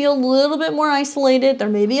 You may feel a little bit more isolated. There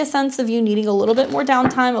may be a sense of you needing a little bit more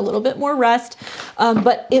downtime, a little bit more rest,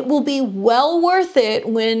 but it will be well worth it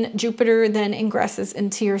when Jupiter then ingresses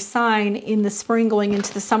into your sign in the spring going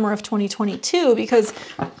into the summer of 2022, because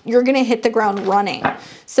you're going to hit the ground running.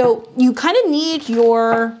 So you kind of need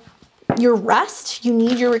your rest. You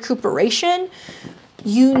need your recuperation.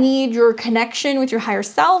 You need your connection with your higher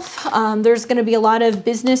self. There's going to be a lot of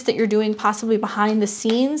business that you're doing possibly behind the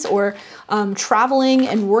scenes, or traveling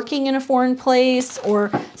and working in a foreign place or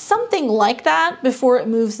something like that before it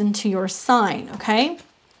moves into your sign, okay?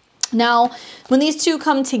 Now, when these two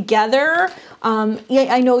come together, yeah,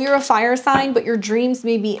 I know you're a fire sign, but your dreams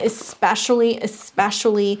may be especially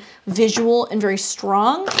visual and very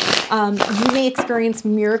strong. You may experience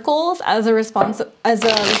miracles as a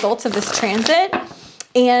result of this transit.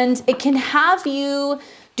 And it can have you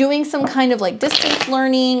doing some kind of like distance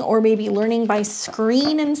learning, or maybe learning by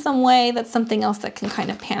screen in some way. That's something else that can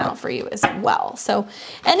kind of pan out for you as well. So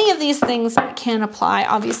any of these things can apply.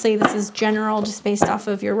 Obviously, this is general, just based off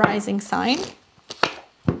of your rising sign.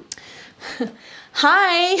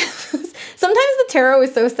 Hi. Sometimes the tarot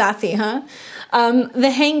is so sassy, huh?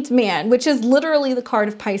 The Hanged Man, which is literally the card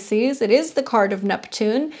of Pisces. It is the card of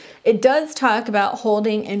Neptune. It does talk about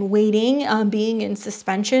holding and waiting, being in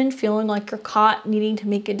suspension, feeling like you're caught, needing to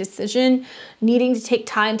make a decision, needing to take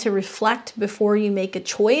time to reflect before you make a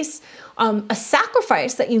choice. a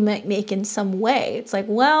sacrifice that you might make in some way. It's like,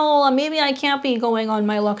 well, maybe I can't be going on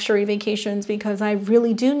my luxury vacations because I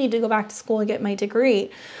really do need to go back to school and get my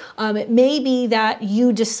degree. It may be that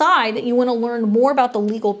you decide that you want to learn more about the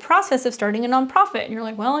legal process of starting a nonprofit. And you're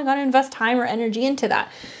like, well, I got to invest time or energy into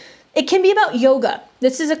that. It can be about yoga.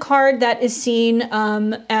 This is a card that is seen,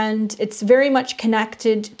 and it's very much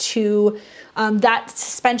connected to that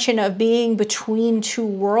suspension of being between two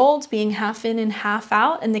worlds, being half in and half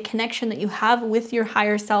out, and the connection that you have with your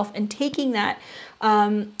higher self, and taking that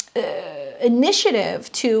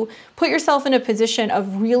initiative to put yourself in a position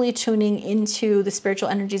of really tuning into the spiritual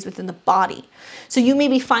energies within the body. So you may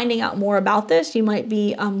be finding out more about this. You might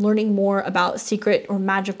be learning more about secret or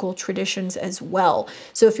magical traditions as well.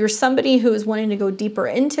 So if you're somebody who is wanting to go deeper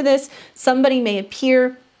into this, somebody may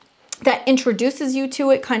appear that introduces you to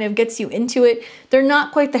it, kind of gets you into it. They're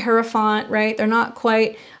not quite the Hierophant, right? They're not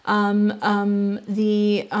quite the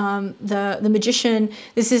magician.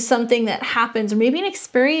 This is something that happens, or maybe an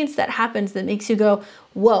experience that happens that makes you go,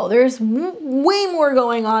 whoa, there's way more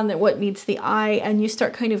going on than what meets the eye. And you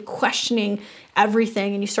start kind of questioning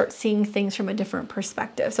everything, and you start seeing things from a different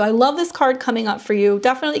perspective. So I love this card coming up for you.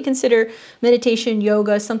 Definitely consider meditation,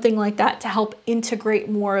 yoga, something like that to help integrate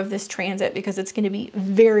more of this transit, because it's going to be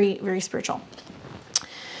very, very spiritual.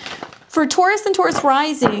 For Taurus and Taurus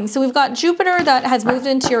rising, so we've got Jupiter that has moved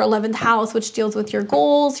into your 11th house, which deals with your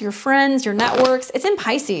goals, your friends, your networks. It's in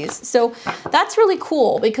Pisces. So that's really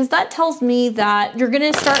cool, because that tells me that you're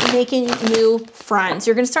going to start making new friends.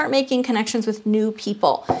 You're going to start making connections with new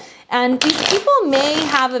people. And these people may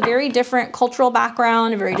have a very different cultural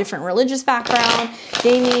background, a very different religious background.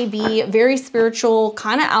 They may be very spiritual,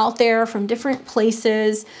 kind of out there from different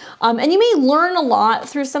places. And you may learn a lot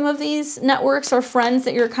through some of these networks or friends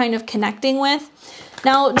that you're kind of connecting with.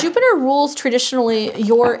 Now, Jupiter rules traditionally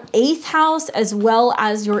your 8th house as well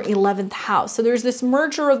as your 11th house. So there's this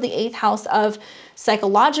merger of the 8th house of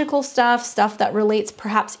psychological stuff that relates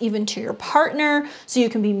perhaps even to your partner. So you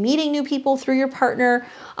can be meeting new people through your partner,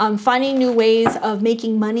 finding new ways of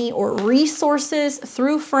making money or resources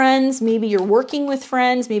through friends. Maybe you're working with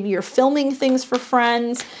friends. Maybe you're filming things for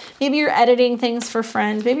friends. Maybe you're editing things for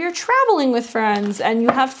friends. Maybe you're traveling with friends, and you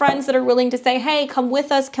have friends that are willing to say, hey, come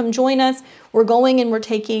with us, come join us. We're going and we're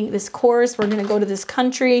taking this course. We're going to go to this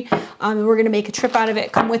country, and we're going to make a trip out of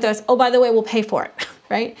it. Come with us. Oh, by the way, we'll pay for it,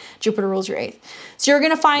 right? Jupiter rules your 8th. So you're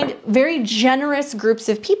going to find very generous groups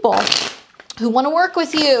of people who want to work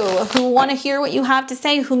with you, who want to hear what you have to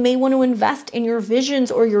say, who may want to invest in your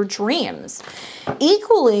visions or your dreams.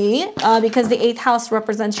 Equally, because the 8th house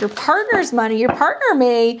represents your partner's money, your partner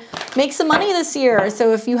may make some money this year.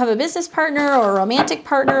 So if you have a business partner or a romantic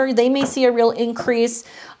partner, they may see a real increase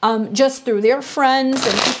just through their friends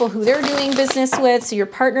and people who they're doing business with. So your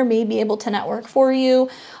partner may be able to network for you.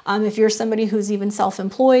 If you're somebody who's even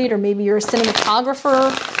self-employed, or maybe you're a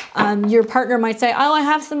cinematographer, your partner might say, oh, I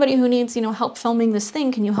have somebody who needs, help filming this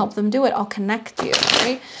thing. Can you help them do it? I'll connect you,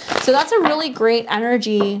 right? So that's a really great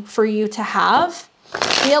energy for you to have.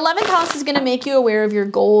 The 11th house is going to make you aware of your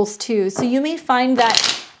goals too. So you may find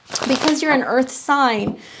that because you're an earth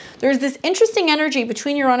sign, there's this interesting energy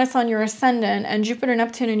between Uranus on your ascendant and Jupiter,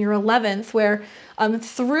 Neptune in your 11th, where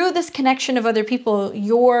through this connection of other people,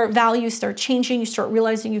 your values start changing. You start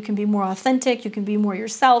realizing you can be more authentic, you can be more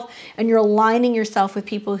yourself, and you're aligning yourself with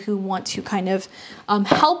people who want to kind of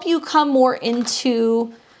help you come more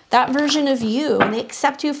into that version of you, and they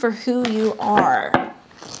accept you for who you are.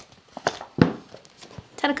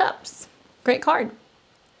 10 of Cups, great card.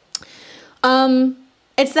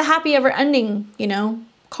 It's the happy ever ending,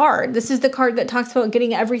 card. This is the card that talks about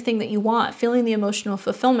getting everything that you want, feeling the emotional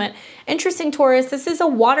fulfillment. Interesting, Taurus, this is a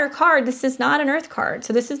water card. This is not an earth card.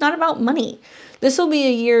 So this is not about money. This will be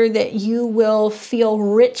a year that you will feel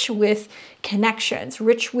rich with connections,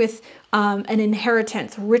 rich with an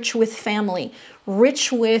inheritance, rich with family,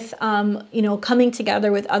 rich with, coming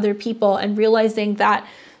together with other people and realizing that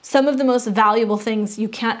some of the most valuable things you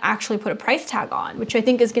can't actually put a price tag on, which I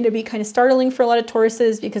think is going to be kind of startling for a lot of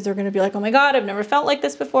Tauruses, because they're going to be like, oh my God, I've never felt like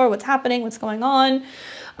this before. What's happening? What's going on?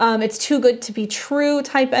 It's too good to be true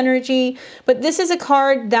type energy. But this is a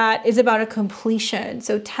card that is about a completion.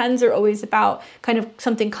 So 10s are always about kind of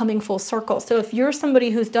something coming full circle. So if you're somebody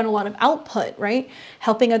who's done a lot of output, right?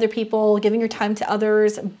 Helping other people, giving your time to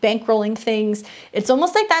others, bankrolling things, it's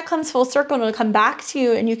almost like that comes full circle and it'll come back to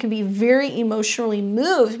you, and you can be very emotionally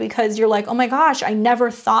moved because you're like, oh my gosh, I never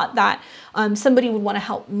thought that somebody would want to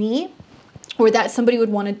help me, or that somebody would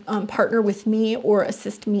want to partner with me or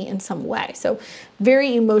assist me in some way. So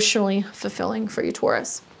very emotionally fulfilling for you,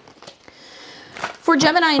 Taurus. For For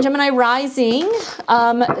Gemini and Gemini rising,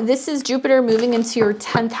 this is Jupiter moving into your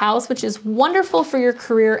 10th house, which is wonderful for your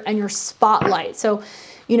career and your spotlight. So,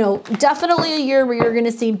 you know, definitely a year where you're going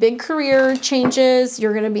to see big career changes.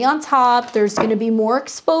 You're going to be on top. There's going to be more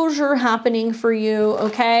exposure happening for you,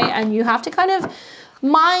 okay? And you have to kind of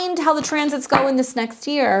mind how the transits go in this next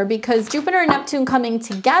year, because Jupiter and Neptune coming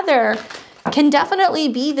together can definitely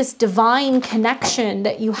be this divine connection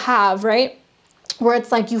that you have, right? Where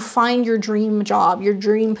it's like you find your dream job, your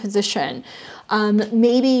dream position.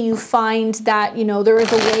 Maybe you find that, you know, there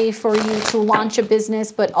is a way for you to launch a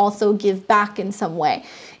business, but also give back in some way.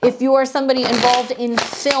 If you are somebody involved in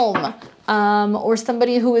film, or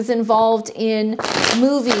somebody who is involved in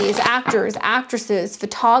movies, actors, actresses,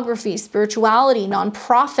 photography, spirituality,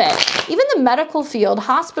 nonprofit, even the medical field,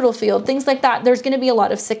 hospital field, things like that, there's going to be a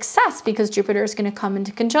lot of success because Jupiter is going to come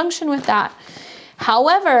into conjunction with that.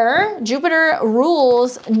 However, Jupiter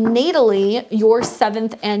rules natally your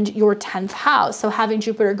 7th and your 10th house. So having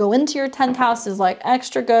Jupiter go into your 10th house is like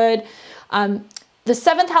extra good. The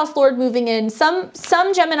 7th house Lord moving in, some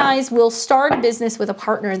Geminis will start a business with a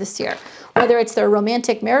partner this year, whether it's their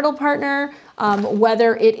romantic marital partner,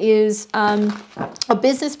 whether it is a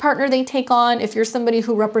business partner they take on. If you're somebody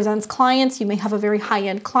who represents clients, you may have a very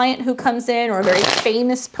high-end client who comes in, or a very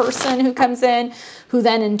famous person who comes in, who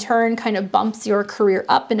then in turn kind of bumps your career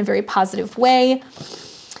up in a very positive way.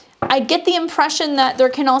 I get the impression that there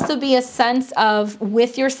can also be a sense of,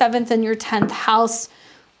 with your 7th and your 10th house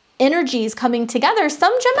energies coming together,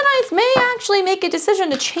 some Geminis may actually make a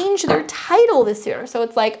decision to change their title this year. So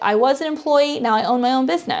it's like, I was an employee, now I own my own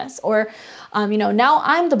business, or you know, now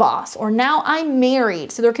I'm the boss, or now I'm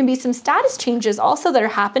married. So there can be some status changes also that are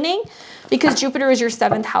happening because Jupiter is your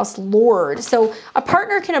 7th house Lord. So a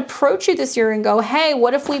partner can approach you this year and go, hey,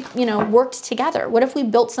 what if we, you know, worked together? What if we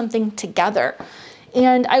built something together?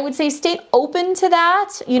 And I would say stay open to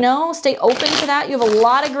that, you know, stay open to that. You have a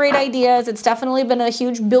lot of great ideas. It's definitely been a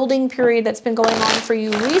huge building period that's been going on for you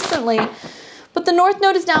recently. But the North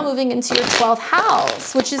Node is now moving into your 12th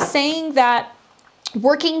house, which is saying that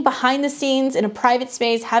working behind the scenes in a private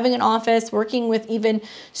space, having an office, working with even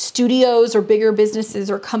studios or bigger businesses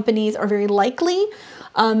or companies are very likely.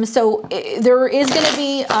 So there is going to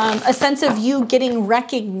be a sense of you getting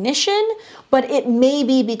recognition, but it may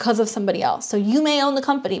be because of somebody else. So you may own the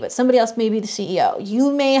company, but somebody else may be the CEO.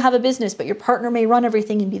 You may have a business, but your partner may run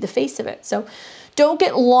everything and be the face of it. So don't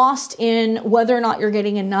get lost in whether or not you're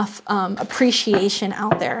getting enough appreciation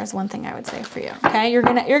out there is one thing I would say for you. Okay, you're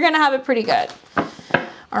gonna have it pretty good.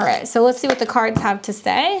 All right, so let's see what the cards have to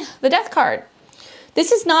say. The Death card.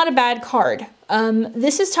 This is not a bad card.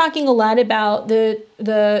 This is talking a lot about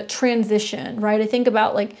the transition, right? I think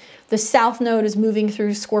about like the South Node is moving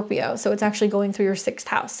through Scorpio, so it's actually going through your 6th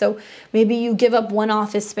house. So maybe you give up one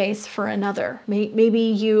office space for another. Maybe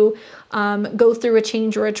you go through a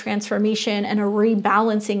change or a transformation and a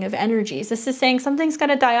rebalancing of energies. This is saying something's got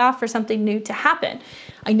to die off for something new to happen.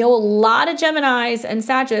 I know a lot of Geminis and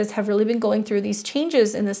Sagittarius have really been going through these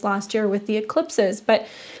changes in this last year with the eclipses, but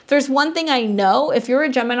there's one thing I know. If you're a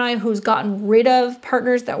Gemini who's gotten rid of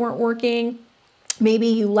partners that weren't working, maybe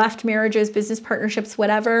you left marriages, business partnerships,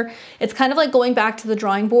 whatever, it's kind of like going back to the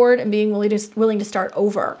drawing board and being willing to start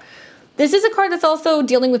over. This is a card that's also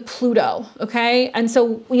dealing with Pluto, okay? And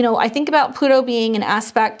so, you know, I think about Pluto being an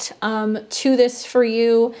aspect to this for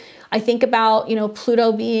you. I think about, you know,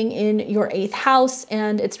 Pluto being in your 8th house,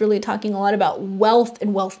 and it's really talking a lot about wealth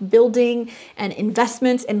and wealth building and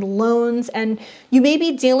investments and loans. And you may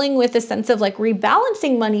be dealing with a sense of like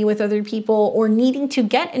rebalancing money with other people, or needing to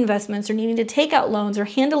get investments, or needing to take out loans, or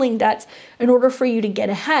handling debts in order for you to get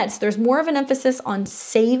ahead. So there's more of an emphasis on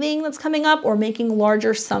saving that's coming up, or making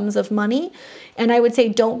larger sums of money. And I would say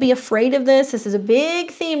don't be afraid of this. This is a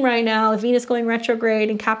big theme right now, Venus going retrograde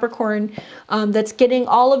in Capricorn, that's getting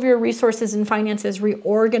all of your resources and finances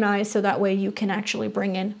reorganized so that way you can actually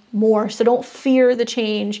bring in more. So don't fear the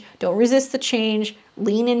change. Don't resist the change.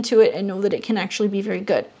 Lean into it and know that it can actually be very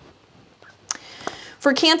good.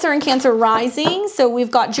 For Cancer and Cancer rising, so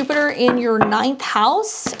we've got Jupiter in your 9th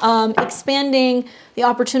house, expanding the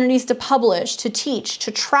opportunities to publish, to teach,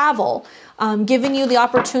 to travel, giving you the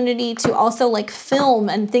opportunity to also like film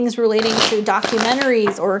and things relating to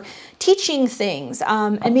documentaries or teaching things,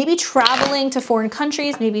 and maybe traveling to foreign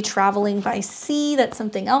countries, maybe traveling by sea. That's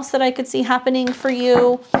something else that I could see happening for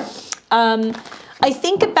you. I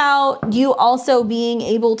think about you also being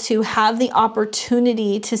able to have the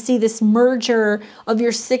opportunity to see this merger of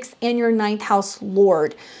your 6th and your 9th house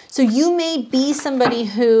Lord. So you may be somebody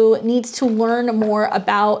who needs to learn more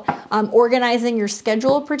about organizing your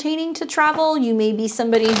schedule pertaining to travel. You may be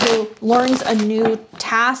somebody who learns a new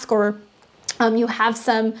task or You have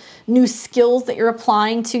some new skills that you're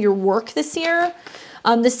applying to your work this year.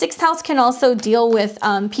 The 6th house can also deal with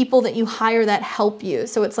people that you hire that help you.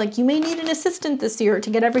 So it's like you may need an assistant this year to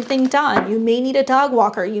get everything done. You may need a dog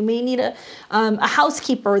walker. You may need a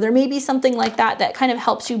housekeeper. There may be something like that that kind of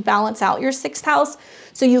helps you balance out your 6th house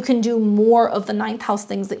so you can do more of the 9th house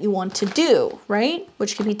things that you want to do, right?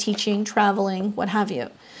 Which could be teaching, traveling, what have you.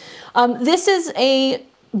 This is a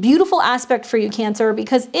beautiful aspect for you, Cancer,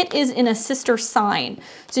 because it is in a sister sign.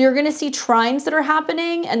 So you're going to see trines that are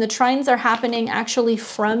happening, and the trines are happening actually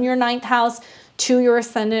from your 9th house to your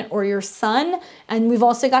ascendant or your sun. And we've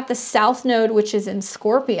also got the south node, which is in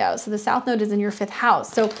Scorpio. So the south node is in your 5th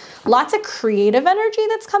house. So lots of creative energy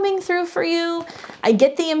that's coming through for you. I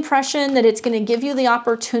get the impression that it's going to give you the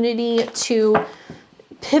opportunity to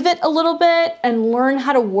pivot a little bit and learn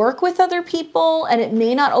how to work with other people. And it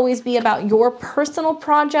may not always be about your personal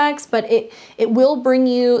projects, but it will bring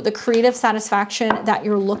you the creative satisfaction that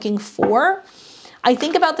you're looking for. I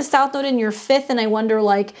think about the south node in your 5th and I wonder,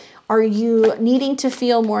 like, are you needing to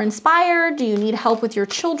feel more inspired? Do you need help with your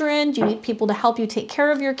children? Do you need people to help you take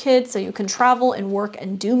care of your kids so you can travel and work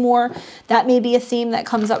and do more? That may be a theme that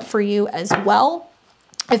comes up for you as well.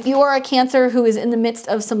 If you are a Cancer who is in the midst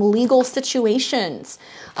of some legal situations,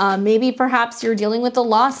 maybe perhaps you're dealing with a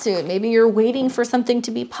lawsuit, maybe you're waiting for something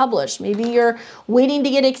to be published, maybe you're waiting to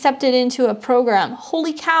get accepted into a program.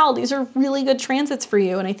 Holy cow, these are really good transits for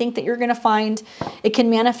you. And I think that you're going to find it can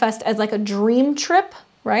manifest as like a dream trip,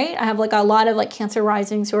 right? I have like a lot of like Cancer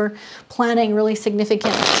risings who are planning really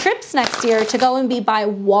significant trips next year to go and be by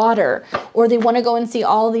water, or they want to go and see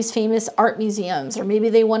all of these famous art museums, or maybe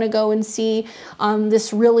they want to go and see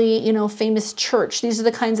this really, you know, famous church. These are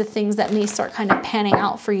the kinds of things that may start kind of panning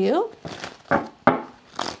out for you.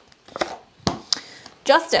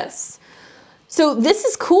 Justice. So this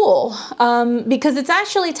is cool because it's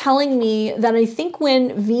actually telling me that I think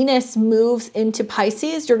when Venus moves into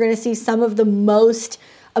Pisces, you're going to see some of the most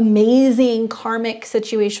amazing karmic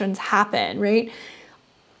situations happen, right?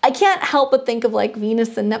 I can't help but think of like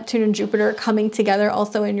Venus and Neptune and Jupiter coming together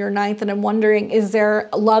also in your 9th. And I'm wondering, is there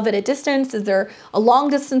love at a distance? Is there a long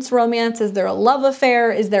distance romance? Is there a love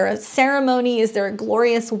affair? Is there a ceremony? Is there a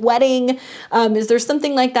glorious wedding? Is there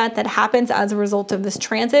something like that that happens as a result of this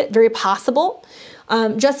transit? Very possible.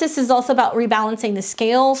 Justice is also about rebalancing the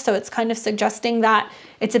scale. So it's kind of suggesting that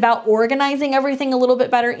it's about organizing everything a little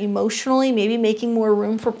bit better emotionally, maybe making more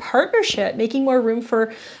room for partnership, making more room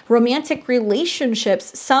for romantic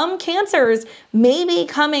relationships. Some Cancers may be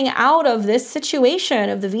coming out of this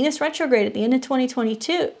situation of the Venus retrograde at the end of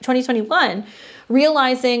 2021,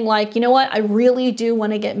 realizing like, you know what, I really do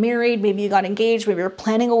want to get married. Maybe you got engaged, maybe you're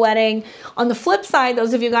planning a wedding. On the flip side,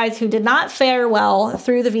 those of you guys who did not fare well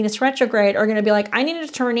through the Venus retrograde are going to be like, I need an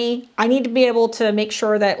attorney. I need to be able to make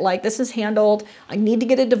sure that like this is handled. I need to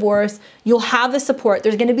get a divorce. You'll have the support.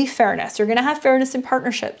 There's going to be fairness. You're going to have fairness in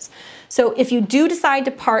partnerships. So if you do decide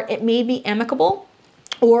to part, it may be amicable.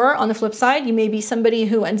 Or on the flip side, you may be somebody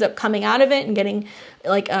who ends up coming out of it and getting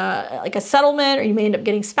like a settlement, or you may end up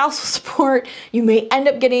getting spousal support. You may end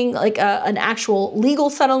up getting like an actual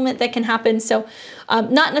legal settlement that can happen. So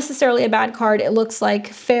not necessarily a bad card. It looks like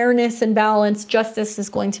fairness and balance, justice is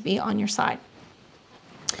going to be on your side.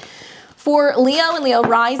 For Leo and Leo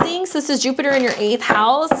rising, so this is Jupiter in your 8th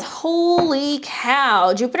house. Holy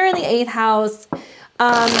cow, Jupiter in the 8th house,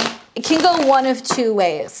 it can go one of two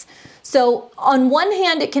ways. So on one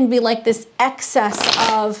hand, it can be like this excess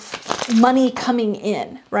of money coming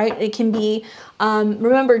in, right? It can be,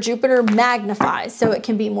 remember, Jupiter magnifies. So it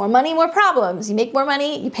can be more money, more problems. You make more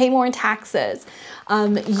money, you pay more in taxes.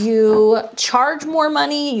 You charge more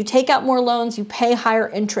money, you take out more loans, you pay higher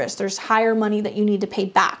interest. There's higher money that you need to pay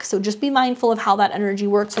back. So just be mindful of how that energy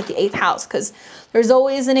works with the 8th house, because there's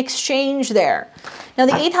always an exchange there. Now,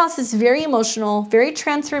 the 8th house is very emotional, very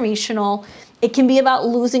transformational. It can be about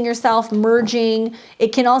losing yourself, merging.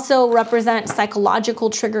 It can also represent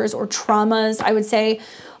psychological triggers or traumas. I would say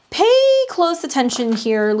pay close attention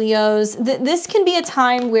here, Leos. This can be a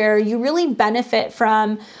time where you really benefit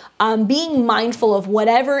from being mindful of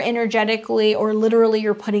whatever energetically or literally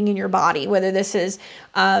you're putting in your body, whether this is,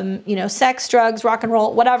 you know, sex, drugs, rock and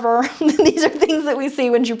roll, whatever. These are things that we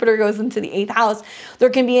see when Jupiter goes into the 8th house.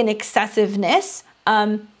 There can be an excessiveness.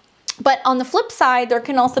 But on the flip side, there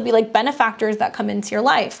can also be like benefactors that come into your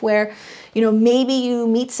life where, you know, maybe you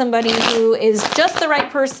meet somebody who is just the right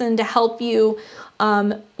person to help you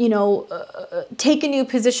you know, take a new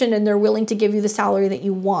position and they're willing to give you the salary that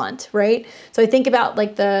you want, right? So I think about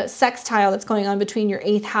like the sextile that's going on between your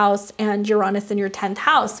 8th house and Uranus in your 10th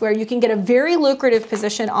house, where you can get a very lucrative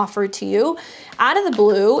position offered to you out of the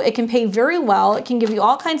blue. It can pay very well. It can give you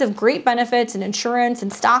all kinds of great benefits and insurance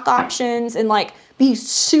and stock options and like be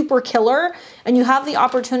super killer. And you have the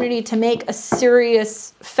opportunity to make a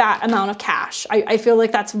serious fat amount of cash. I feel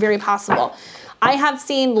like that's very possible. I have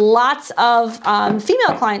seen lots of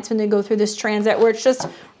female clients when they go through this transit where it's just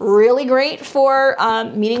really great for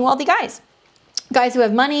meeting wealthy guys. Guys who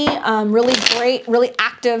have money, really great, really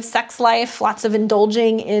active sex life, lots of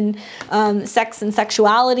indulging in sex and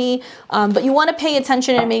sexuality. But you want to pay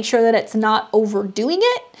attention and make sure that it's not overdoing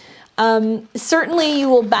it. Certainly you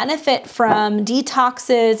will benefit from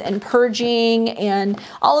detoxes and purging and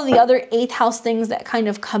all of the other 8th house things that kind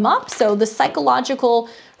of come up. So the psychological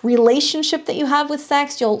relationship that you have with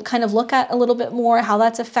sex, you'll kind of look at a little bit more how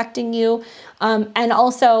that's affecting you. And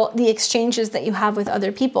also the exchanges that you have with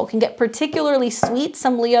other people can get particularly sweet.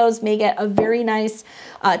 Some Leos may get a very nice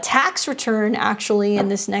tax return actually in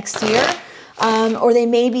this next year. Or they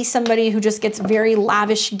may be somebody who just gets very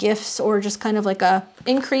lavish gifts or just kind of like a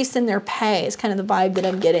increase in their pay is kind of the vibe that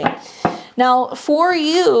I'm getting. Now for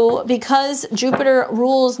you, because Jupiter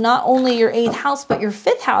rules not only your 8th house, but your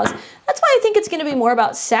 5th house, that's why I think it's going to be more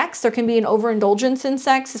about sex. There can be an overindulgence in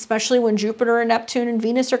sex, especially when Jupiter and Neptune and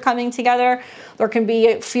Venus are coming together. There can be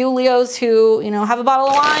a few Leos who, you know, have a bottle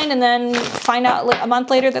of wine and then find out like a month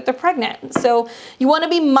later that they're pregnant. So you want to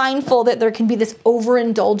be mindful that there can be this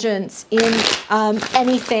overindulgence in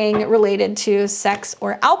anything related to sex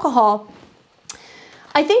or alcohol.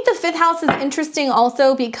 I think the 5th house is interesting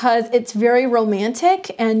also because it's very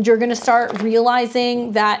romantic and you're going to start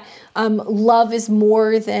realizing that love is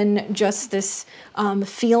more than just this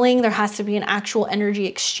feeling. There has to be an actual energy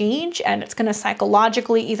exchange, and it's going to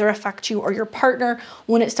psychologically either affect you or your partner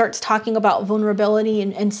when it starts talking about vulnerability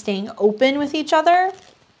and staying open with each other.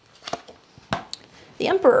 The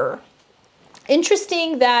Emperor.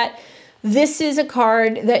 Interesting that this is a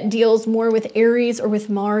card that deals more with Aries or with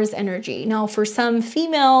Mars energy. Now, for some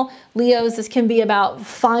female Leos, this can be about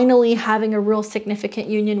finally having a real significant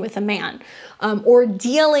union with a man, or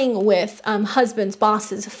dealing with husbands,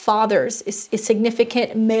 bosses, fathers, is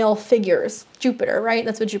significant male figures. Jupiter, right?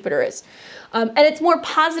 That's what Jupiter is. And it's more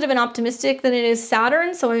positive and optimistic than it is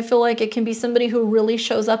Saturn. So I feel like it can be somebody who really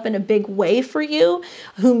shows up in a big way for you,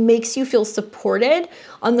 who makes you feel supported.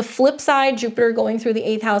 On the flip side, Jupiter going through the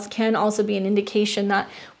 8th house can also be an indication that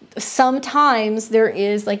sometimes there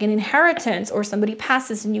is like an inheritance or somebody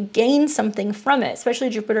passes and you gain something from it, especially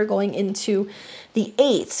Jupiter going into the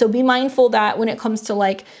 8th. So be mindful that when it comes to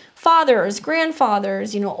like fathers,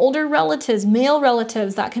 grandfathers, you know, older relatives, male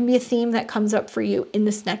relatives, that can be a theme that comes up for you in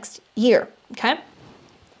this next year. Okay.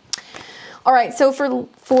 All right. So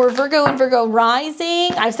for Virgo and Virgo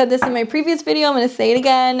rising, I've said this in my previous video. I'm going to say it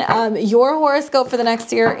again. Your horoscope for the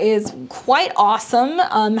next year is quite awesome.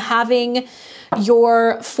 Having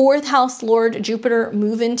your 4th house Lord Jupiter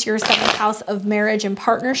move into your 7th house of marriage and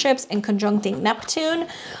partnerships and conjuncting Neptune.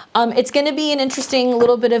 It's going to be an interesting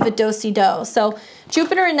little bit of a do-si-do. So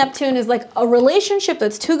Jupiter and Neptune is like a relationship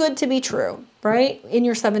that's too good to be true, right? In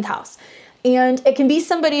your 7th house. And it can be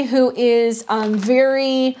somebody who is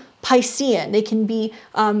very Piscean. They can be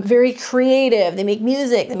very creative. They make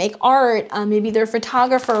music, they make art. Maybe they're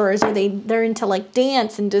photographers, or they're into like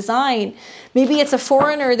dance and design. Maybe it's a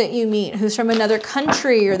foreigner that you meet who's from another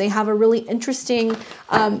country, or they have a really interesting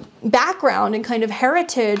background and kind of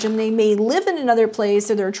heritage, and they may live in another place,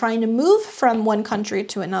 or they're trying to move from one country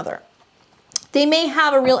to another. They may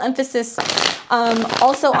have a real emphasis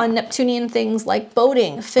also on Neptunian things like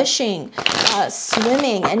boating, fishing,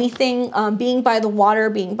 swimming, anything being by the water,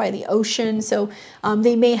 being by the ocean. So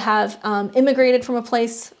they may have immigrated from a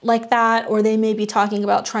place like that, or they may be talking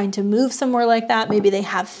about trying to move somewhere like that. Maybe they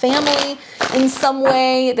have family in some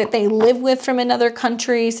way that they live with from another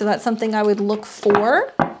country. So that's something I would look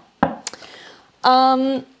for.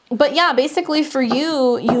 But yeah, basically for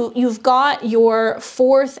you've got your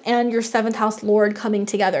 4th and your 7th house Lord coming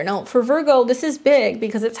together. Now for Virgo, this is big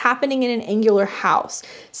because it's happening in an angular house.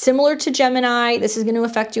 Similar to Gemini, this is going to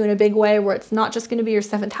affect you in a big way, where it's not just going to be your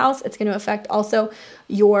 7th house, it's going to affect also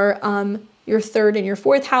your 3rd and your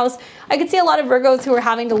 4th house. I could see a lot of Virgos who are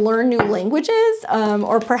having to learn new languages,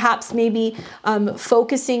 or perhaps maybe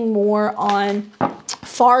focusing more on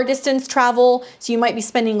far distance travel. So you might be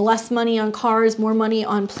spending less money on cars, more money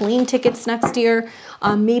on plane tickets next year.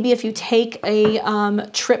 Maybe if you take a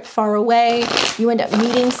trip far away, you end up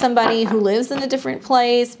meeting somebody who lives in a different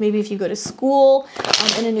place. Maybe if you go to school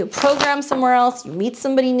in a new program somewhere else, you meet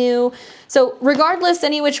somebody new. So regardless,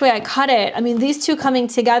 any which way I cut it, I mean, these two coming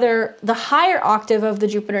together, the higher octave of the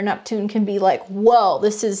Jupiter-Neptune can be like, whoa,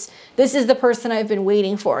 this is the person I've been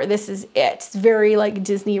waiting for. This is it. It's very like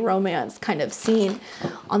Disney romance kind of scene.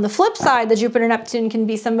 On the flip side, the Jupiter-Neptune can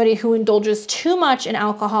be somebody who indulges too much in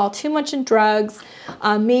alcohol, too much in drugs.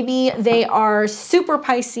 Maybe they are super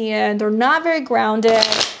Piscean. They're not very grounded.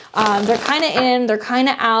 They're kind of in, they're kind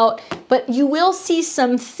of out, but you will see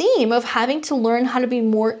some theme of having to learn how to be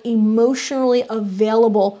more emotionally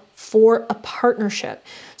available for a partnership.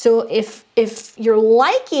 So if you're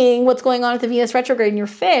liking what's going on with the Venus retrograde in your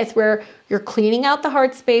 5th, where you're cleaning out the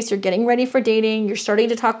heart space, you're getting ready for dating, you're starting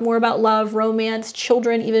to talk more about love, romance,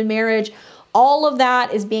 children, even marriage, all of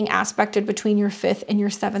that is being aspected between your 5th and your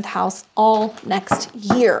 7th house all next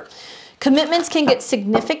year. Commitments can get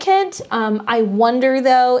significant. I wonder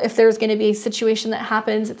though, if there's gonna be a situation that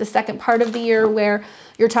happens at the second part of the year where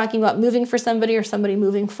you're talking about moving for somebody or somebody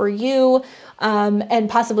moving for you, and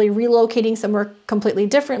possibly relocating somewhere completely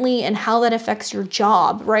differently, and how that affects your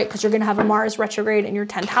job, right? Because you're gonna have a Mars retrograde in your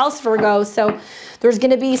 10th house, Virgo. So there's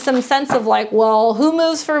gonna be some sense of like, well, who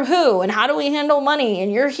moves for who? And how do we handle money?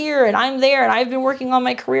 And you're here and I'm there and I've been working on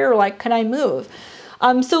my career, like, can I move?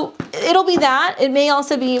 So it'll be that. It may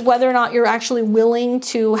also be whether or not you're actually willing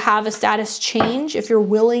to have a status change, if you're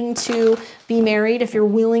willing to be married, if you're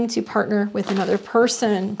willing to partner with another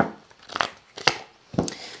person.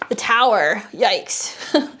 The Tower, yikes.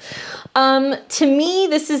 To me,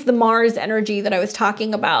 this is the Mars energy that I was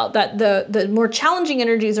talking about, that the more challenging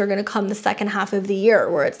energies are going to come the second half of the year,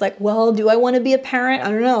 where it's like, well, do I want to be a parent?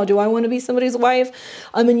 I don't know. Do I want to be somebody's wife?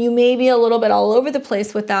 And you may be a little bit all over the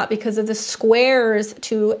place with that because of the squares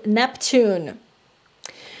to Neptune.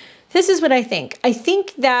 This is what I think. I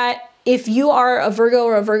think that if you are a Virgo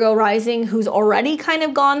or a Virgo rising who's already kind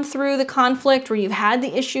of gone through the conflict, where you've had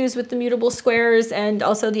the issues with the mutable squares and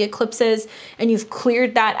also the eclipses, and you've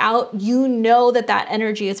cleared that out, you know that that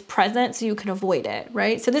energy is present, so you can avoid it,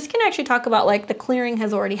 right? So this can actually talk about like the clearing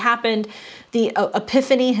has already happened, the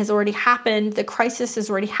epiphany has already happened, the crisis has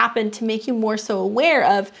already happened, to make you more so aware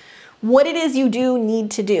of what it is you do need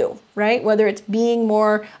to do, right? Whether it's being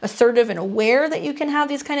more assertive and aware that you can have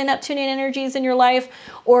these kind of Neptunian energies in your life,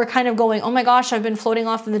 or kind of going, oh my gosh, I've been floating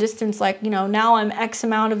off in the distance, like, now I'm X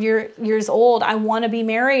amount of years old, I want to be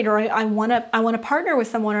married, or I want to partner with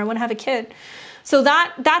someone, or I want to have a kid. So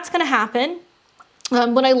that's going to happen.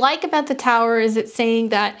 What I like about the Tower is it's saying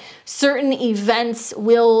that certain events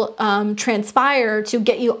will transpire to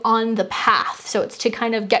get you on the path. So it's to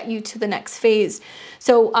kind of get you to the next phase.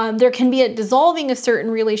 So there can be a dissolving of certain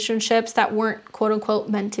relationships that weren't quote unquote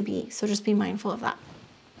meant to be. So just be mindful of that.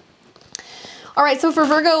 All right, so for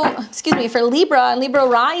for Libra and Libra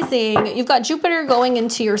rising, you've got Jupiter going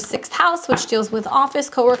into your 6th house, which deals with office,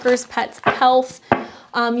 coworkers, pets, health.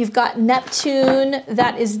 You've got Neptune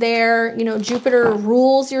that is there. Jupiter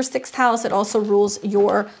rules your 6th house. It also rules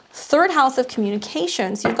your 3rd house of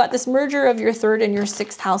communication. So you've got this merger of your 3rd and your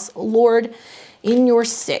 6th house Lord in your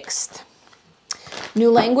 6th.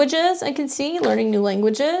 New languages, I can see, learning new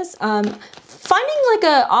languages. Finding like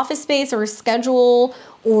a office space or a schedule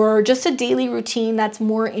or just a daily routine that's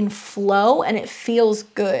more in flow and it feels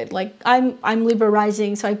good. Like I'm Libra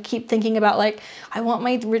rising, so I keep thinking about like, I want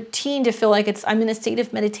my routine to feel like I'm in a state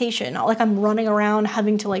of meditation, not like I'm running around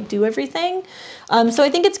having to like do everything. So I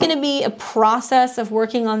think it's going to be a process of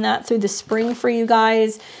working on that through the spring for you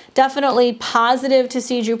guys. Definitely positive to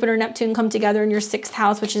see Jupiter, Neptune come together in your 6th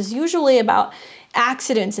house, which is usually about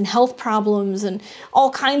accidents and health problems and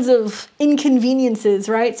all kinds of inconveniences,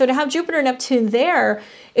 right? So to have Jupiter, Neptune there,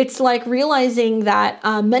 it's like realizing that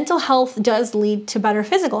mental health does lead to better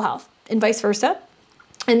physical health and vice versa.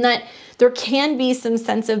 And that there can be some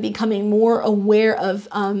sense of becoming more aware of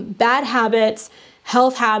bad habits,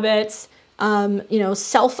 health habits,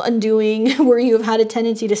 self-undoing, where you have had a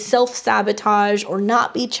tendency to self-sabotage or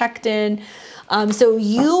not be checked in. So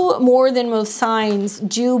you, more than most signs,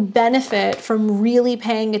 do benefit from really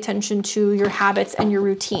paying attention to your habits and your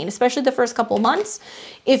routine, especially the first couple months.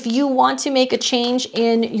 If you want to make a change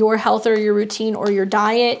in your health or your routine or your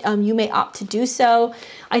diet, you may opt to do so.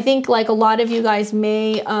 I think like a lot of you guys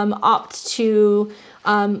may opt to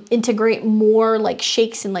integrate more like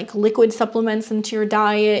shakes and like liquid supplements into your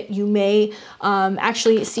diet. You may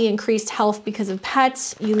actually see increased health because of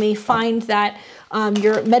pets. You may find that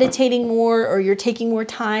you're meditating more, or you're taking more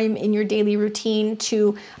time in your daily routine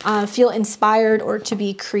to feel inspired or to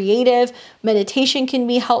be creative. Meditation can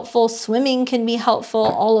be helpful, swimming can be helpful,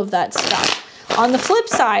 all of that stuff. On the flip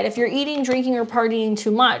side, if you're eating, drinking, or partying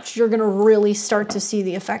too much, you're gonna really start to see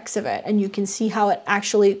the effects of it, and you can see how it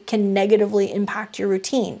actually can negatively impact your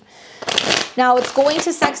routine. Now, it's going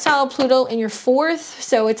to sextile Pluto in your 4th,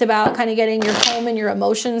 so it's about kind of getting your home and your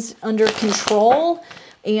emotions under control.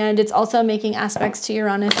 And it's also making aspects to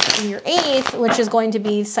Uranus in your 8th, which is going to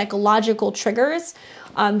be psychological triggers.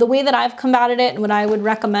 The way that I've combated it and what I would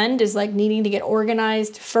recommend is like needing to get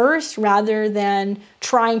organized first rather than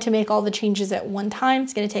trying to make all the changes at one time.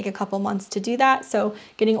 It's going to take a couple months to do that. So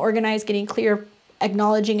getting organized, getting clear,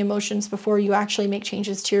 acknowledging emotions before you actually make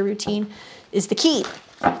changes to your routine is the key.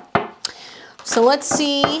 So let's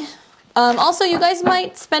see. Also, you guys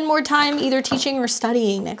might spend more time either teaching or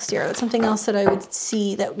studying next year. That's something else that I would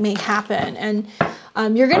see that may happen. And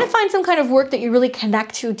you're going to find some kind of work that you really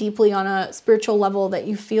connect to deeply on a spiritual level that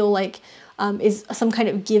you feel like is some kind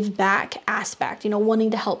of give back aspect, you know,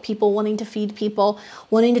 wanting to help people, wanting to feed people,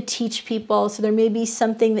 wanting to teach people. So there may be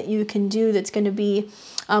something that you can do that's going to be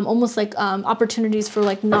almost like opportunities for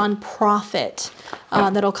like nonprofit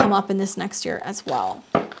that'll come up in this next year as well.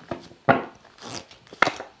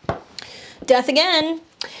 Death again.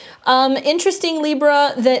 Interesting,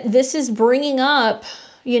 Libra, that this is bringing up,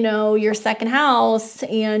 you know, your 2nd house,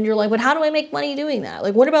 and you're like, but how do I make money doing that?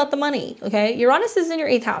 Like, what about the money? Okay, Uranus is in your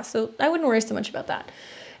 8th house, so I wouldn't worry so much about that.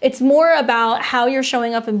 It's more about how you're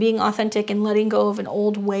showing up and being authentic and letting go of an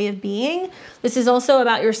old way of being. This is also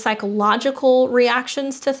about your psychological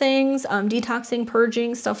reactions to things, detoxing,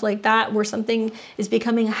 purging, stuff like that, where something is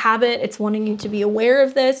becoming a habit. It's wanting you to be aware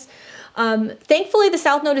of this. Thankfully, the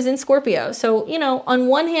South Node is in Scorpio. So, you know, on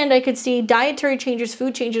one hand, I could see dietary changes,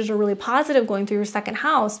 food changes are really positive going through your 2nd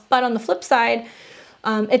house. But on the flip side,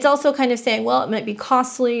 it's also kind of saying, well, it might be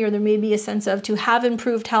costly, or there may be a sense of to have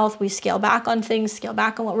improved health, we scale back on things, scale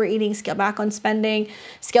back on what we're eating, scale back on spending,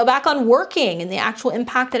 scale back on working and the actual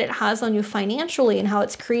impact that it has on you financially and how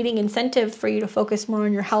it's creating incentive for you to focus more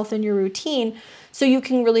on your health and your routine so you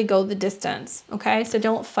can really go the distance. Okay, so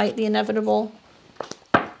don't fight the inevitable.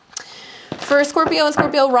 For Scorpio and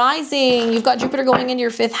Scorpio rising, you've got Jupiter going into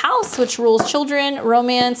your 5th house, which rules children,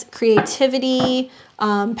 romance, creativity,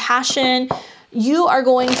 passion. You are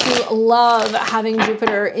going to love having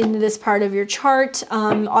Jupiter in this part of your chart.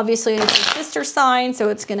 Obviously, it's your sister sign, so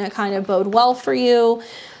it's going to kind of bode well for you.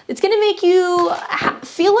 It's going to make you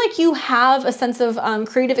feel like you have a sense of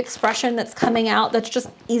creative expression that's coming out that's just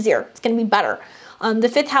easier. It's going to be better. The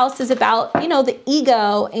 5th house is about, you know, the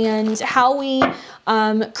ego and how we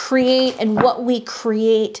create and what we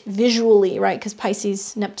create visually, right? Because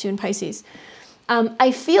Pisces, Neptune, Pisces.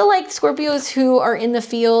 I feel like Scorpios who are in the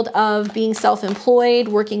field of being self-employed,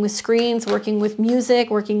 working with screens, working with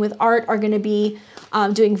music, working with art are going to be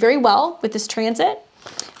doing very well with this transit.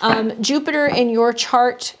 Jupiter in your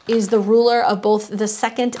chart is the ruler of both the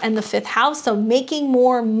 2nd and the 5th house. So making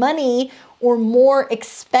more money or more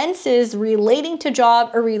expenses relating to job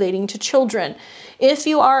or relating to children. If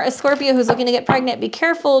you are a Scorpio who's looking to get pregnant, be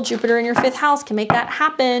careful. Jupiter in your 5th house can make that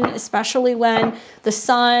happen, especially when the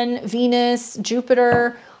Sun, Venus,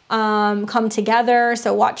 Jupiter come together.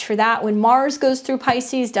 So watch for that. When Mars goes through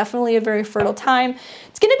Pisces, definitely a very fertile time.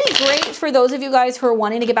 It's going to be great for those of you guys who are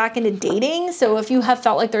wanting to get back into dating. So if you have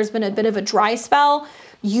felt like there's been a bit of a dry spell,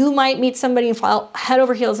 you might meet somebody and fall head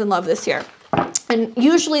over heels in love this year. And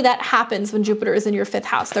usually that happens when Jupiter is in your 5th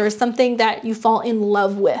house. There is something that you fall in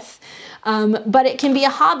love with. But it can be a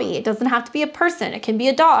hobby. It doesn't have to be a person. It can be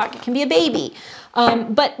a dog. It can be a baby.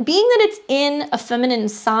 But being that it's in a feminine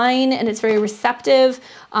sign and it's very receptive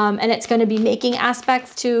and it's going to be making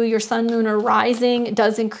aspects to your sun, moon, or rising, it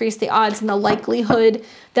does increase the odds and the likelihood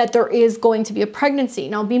that there is going to be a pregnancy.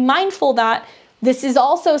 Now be mindful that this is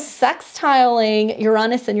also sextiling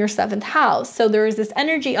Uranus in your 7th house. So there is this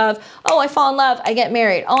energy of, oh, I fall in love, I get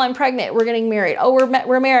married. Oh, I'm pregnant, we're getting married. Oh,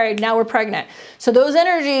 we're married, now we're pregnant. So those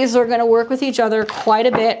energies are gonna work with each other quite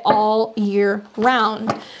a bit all year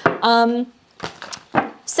round.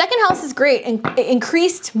 2nd house is great and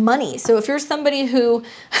increased money. So if you're somebody who,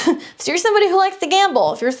 likes to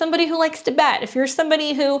gamble, if you're somebody who likes to bet, if you're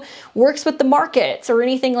somebody who works with the markets or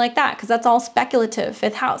anything like that, because that's all speculative,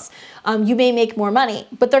 5th house, you may make more money.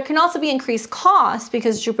 But there can also be increased costs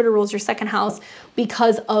because Jupiter rules your 2nd house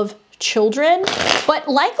because of children, but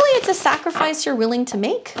likely it's a sacrifice you're willing to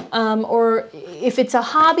make. Or if it's a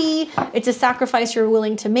hobby, it's a sacrifice you're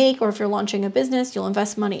willing to make. Or if you're launching a business, you'll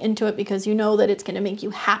invest money into it because you know that it's going to make you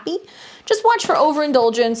happy. Just watch for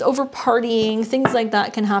overindulgence, over partying, things like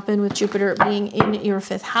that can happen with Jupiter being in your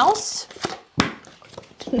 5th house.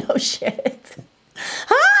 No shit.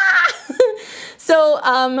 So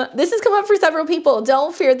So this has come up for several people.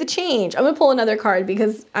 Don't fear the change. I'm gonna pull another card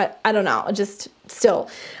because I don't know, just still.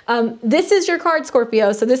 This is your card,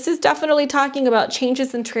 Scorpio. So this is definitely talking about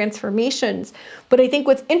changes and transformations. But I think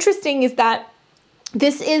what's interesting is that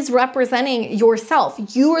this is representing yourself.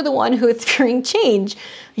 You are the one who is experiencing change.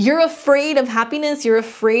 You're afraid of happiness. You're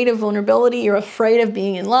afraid of vulnerability. You're afraid of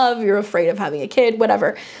being in love. You're afraid of having a kid,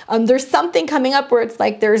 whatever. There's something coming up where it's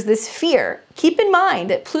like there's this fear. Keep in mind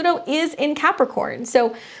that Pluto is in Capricorn.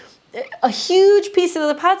 So a huge piece of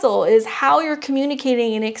the puzzle is how you're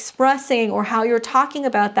communicating and expressing, or how you're talking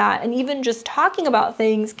about that. And even just talking about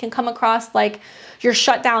things can come across like you're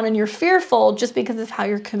shut down and you're fearful just because of how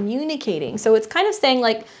you're communicating. So it's kind of saying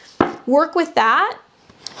like, work with that.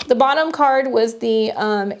 The bottom card was the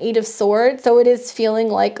Eight of Swords. So it is feeling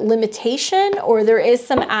like limitation, or there is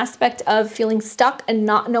some aspect of feeling stuck and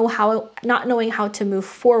not knowing how to move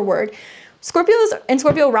forward. Scorpios and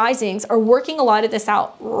Scorpio risings are working a lot of this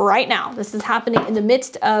out right now. This is happening in the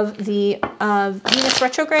midst of the Venus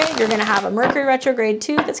retrograde. You're going to have a Mercury retrograde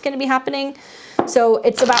too that's going to be happening. So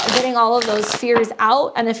it's about getting all of those fears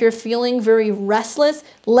out. And if you're feeling very restless,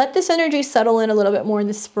 let this energy settle in a little bit more in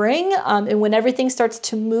the spring. And when everything starts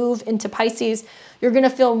to move into Pisces, you're going to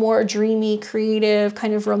feel more dreamy, creative,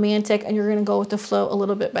 kind of romantic, and you're going to go with the flow a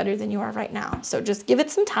little bit better than you are right now. So just give it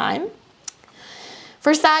some time.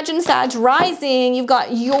 For Sag and Sag rising, you've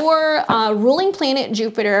got your ruling planet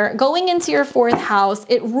Jupiter going into your 4th house.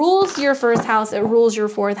 It rules your 1st house. It rules your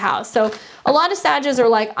 4th house. So a lot of Sages are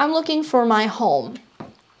like, I'm looking for my home.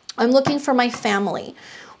 I'm looking for my family.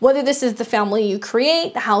 Whether this is the family you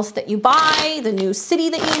create, the house that you buy, the new city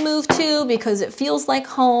that you move to because it feels like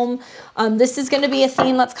home. This is going to be a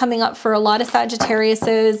theme that's coming up for a lot of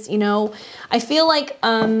Sagittariuses. You know, I feel like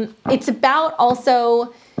it's about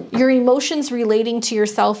also your emotions relating to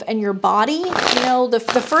yourself and your body. You know, the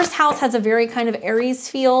 1st house has a very kind of Aries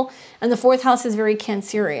feel, and the 4th house is very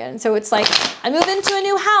Cancerian. So it's like, I move into a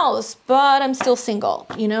new house, but I'm still single.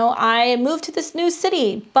 You know, I moved to this new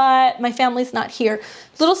city, but my family's not here.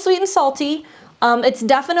 A little sweet and salty. It's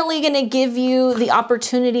definitely going to give you the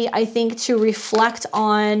opportunity, I think, to reflect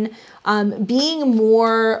on being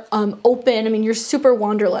more open. I mean, you're super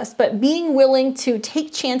wanderlust, but being willing to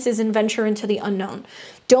take chances and venture into the unknown.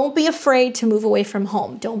 Don't be afraid to move away from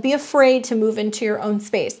home. Don't be afraid to move into your own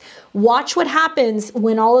space. Watch what happens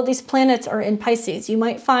when all of these planets are in Pisces. You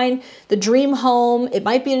might find the dream home. It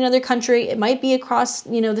might be in another country. It might be across,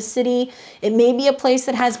 you know, the city. It may be a place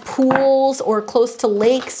that has pools or close to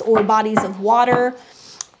lakes or bodies of water.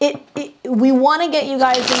 We want to get you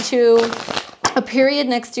guys into a period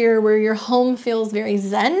next year where your home feels very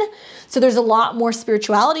zen. So there's a lot more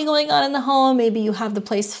spirituality going on in the home. Maybe you have the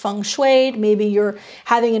place feng shuied. Maybe you're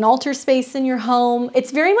having an altar space in your home.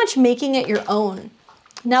 It's very much making it your own.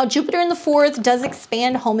 Now, Jupiter in the 4th does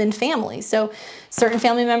expand home and family. So certain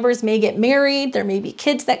family members may get married. There may be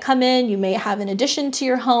kids that come in. You may have an addition to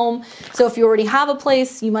your home. So if you already have a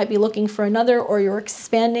place, you might be looking for another, or you're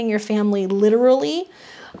expanding your family literally.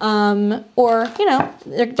 Or, you know,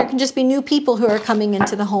 there can just be new people who are coming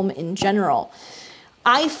into the home in general.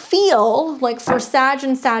 I feel like for Sag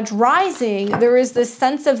and Sag rising, there is this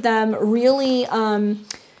sense of them really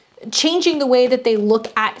changing the way that they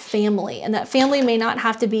look at family, and that family may not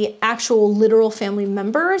have to be actual literal family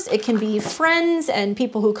members. It can be friends and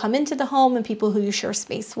people who come into the home and people who you share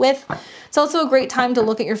space with. It's also a great time to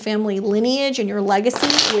look at your family lineage and your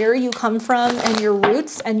legacy, where you come from and your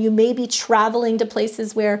roots, and you may be traveling to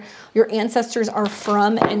places where your ancestors are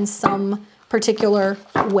from in some particular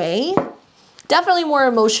way. Definitely more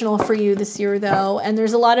emotional for you this year though, and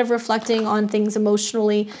there's a lot of reflecting on things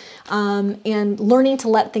emotionally and learning to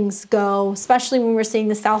let things go, especially when we're seeing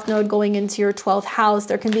the South Node going into your 12th house.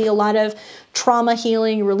 There can be a lot of trauma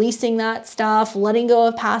healing, releasing that stuff, letting go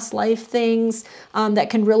of past life things that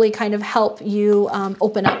can really kind of help you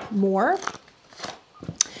open up more.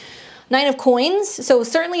 Nine of Coins, so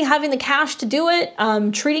certainly having the cash to do it,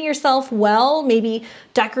 treating yourself well, maybe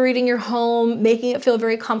decorating your home, making it feel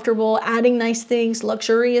very comfortable, adding nice things,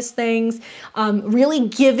 luxurious things, really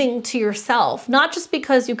giving to yourself, not just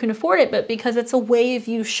because you can afford it, but because it's a way of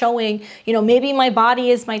you showing, you know, maybe my body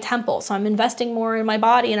is my temple, so I'm investing more in my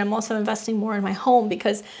body, and I'm also investing more in my home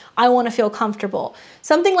because I want to feel comfortable.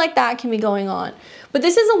 Something like that can be going on. But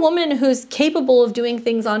this is a woman who's capable of doing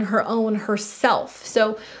things on her own herself.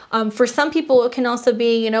 So for some people, it can also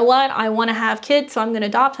be, you know what, I want to have kids, so I'm going to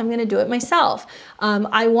adopt, I'm going to do it myself.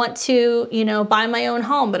 I want to, you know, buy my own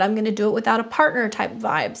home, but I'm going to do it without a partner type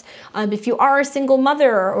vibes. If you are a single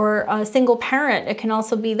mother or a single parent, it can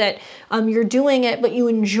also be that you're doing it, but you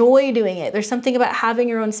enjoy doing it. There's something about having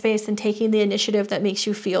your own space and taking the initiative that makes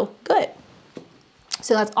you feel good.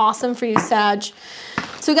 So that's awesome for you, Sag.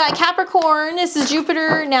 So we got Capricorn. This is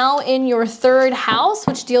Jupiter now in your 3rd house,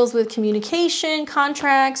 which deals with communication,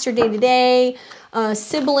 contracts, your day-to-day,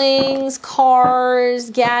 siblings, cars,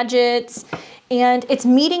 gadgets, and it's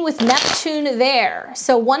meeting with Neptune there.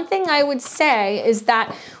 So one thing I would say is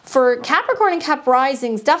that for Capricorn and Cap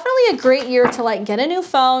risings, definitely a great year to like get a new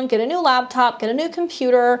phone, get a new laptop, get a new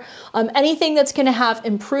computer, anything that's going to have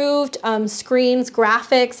improved screens,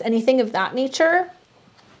 graphics, anything of that nature.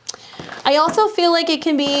 I also feel like it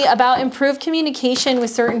can be about improved communication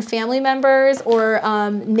with certain family members or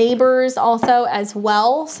neighbors also as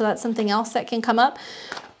well. So that's something else that can come up.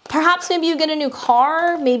 Perhaps maybe you get a new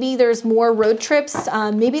car, maybe there's more road trips,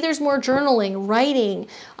 maybe there's more journaling, writing,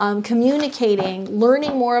 communicating,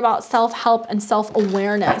 learning more about self-help and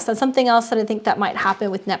self-awareness. That's something else that I think that might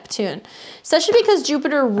happen with Neptune. Especially because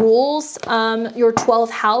Jupiter rules your 12th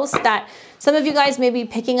house, that some of you guys may be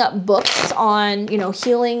picking up books on, you know,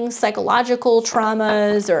 healing psychological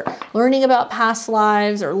traumas or learning about past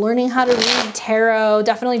lives or learning how to read tarot.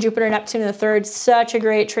 Definitely Jupiter and Neptune in the 3rd, such a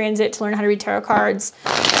great transit to learn how to read tarot cards.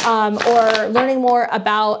 Or learning more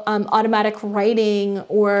about automatic writing,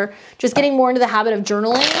 or just getting more into the habit of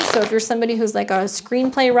journaling. So if you're somebody who's like a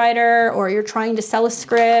screenplay writer, or you're trying to sell a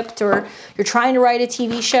script, or you're trying to write a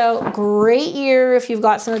TV show, great year if you've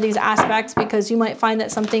got some of these aspects, because you might find that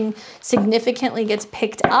something significantly gets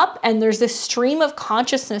picked up and there's this stream of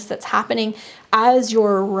consciousness that's happening as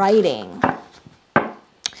you're writing.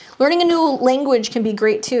 Learning a new language can be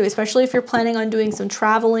great too, especially if you're planning on doing some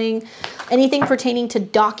traveling. Anything pertaining to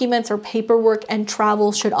documents or paperwork and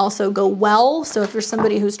travel should also go well. So if you're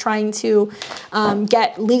somebody who's trying to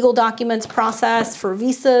get legal documents processed for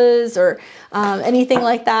visas or anything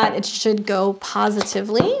like that, it should go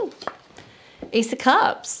positively. Ace of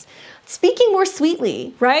Cups. Speaking more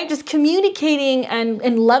sweetly, right? Just communicating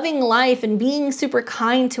and loving life and being super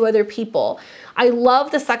kind to other people. I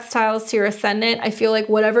love the sextiles to your ascendant. I feel like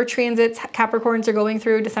whatever transits Capricorns are going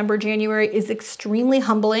through December, January is extremely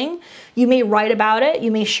humbling. You may write about it.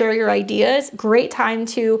 You may share your ideas. Great time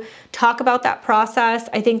to talk about that process.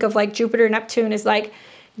 I think of like Jupiter, Neptune is like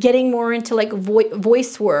getting more into like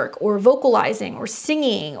voice work or vocalizing or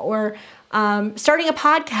singing or starting a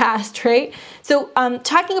podcast, right? So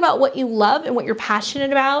talking about what you love and what you're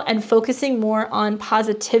passionate about and focusing more on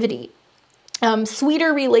positivity.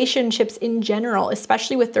 Sweeter relationships in general,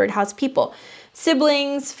 especially with 3rd house people.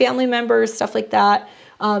 Siblings, family members, stuff like that.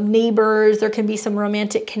 Neighbors, there can be some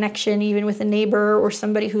romantic connection even with a neighbor or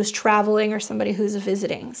somebody who's traveling or somebody who's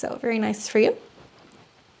visiting. So very nice for you.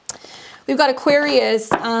 We've got Aquarius.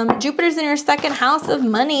 Jupiter's in your 2nd house of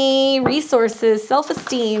money, resources,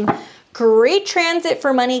 self-esteem. Great transit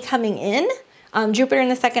for money coming in. Jupiter in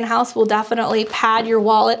the 2nd house will definitely pad your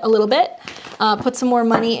wallet a little bit, put some more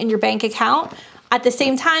money in your bank account. At the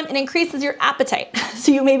same time, it increases your appetite,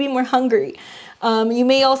 so you may be more hungry. You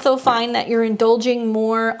may also find that you're indulging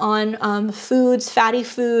more on foods, fatty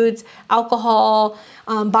foods, alcohol,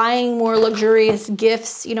 buying more luxurious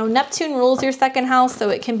gifts. You know, Neptune rules your 2nd house, so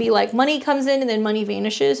it can be like money comes in and then money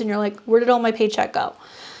vanishes, and you're like, where did all my paycheck go?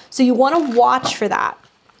 So you want to watch for that.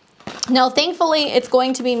 Now, thankfully, it's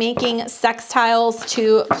going to be making sextiles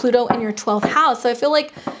to Pluto in your 12th house. So I feel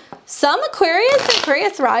like some Aquarius and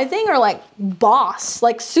Aquarius rising are like boss,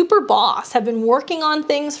 like super boss, have been working on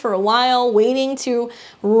things for a while, waiting to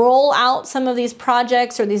roll out some of these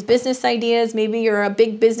projects or these business ideas. Maybe you're a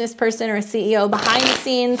big business person or a CEO behind the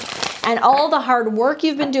scenes, and all the hard work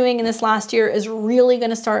you've been doing in this last year is really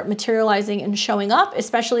going to start materializing and showing up,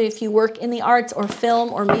 especially if you work in the arts or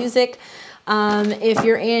film or music. If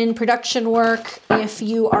you're in production work, if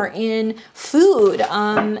you are in food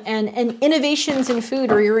and innovations in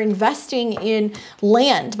food, or you're investing in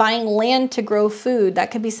land, buying land to grow food,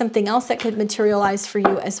 that could be something else that could materialize for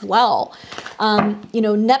you as well. You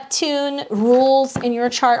know, Neptune rules in your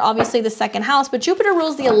chart, obviously the 2nd house, but Jupiter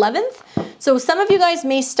rules the 11th. So some of you guys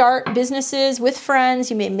may start businesses with friends.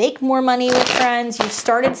 You may make more money with friends. You've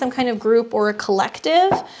started some kind of group or a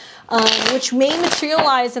collective. Which may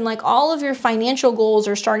materialize in like all of your financial goals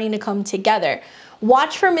are starting to come together.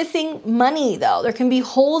 Watch for missing money though. There can be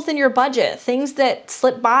holes in your budget, things that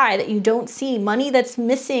slip by that you don't see, money that's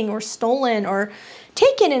missing or stolen or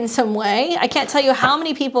taken in some way. I can't tell you how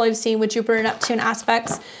many people I've seen with Jupiter and Neptune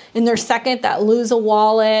aspects in their 2nd that lose a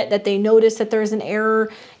wallet, that they notice that there's an error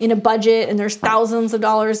in a budget and there's thousands of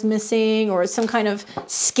dollars missing, or some kind of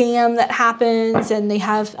scam that happens and they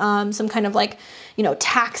have some kind of like, you know,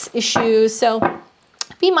 tax issues. So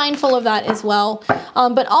be mindful of that as well.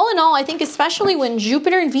 But all in all, I think especially when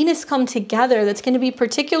Jupiter and Venus come together, that's going to be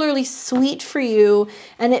particularly sweet for you.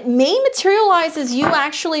 And it may materialize as you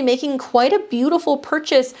actually making quite a beautiful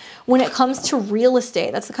purchase when it comes to real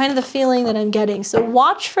estate. That's the kind of the feeling that I'm getting. So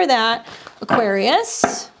watch for that,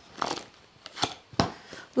 Aquarius.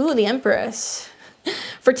 Ooh, the Empress.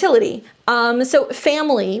 Fertility. So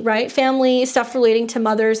family, right? Family, stuff relating to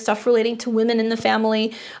mothers, stuff relating to women in the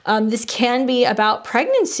family. This can be about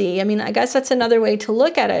pregnancy. I mean, I guess that's another way to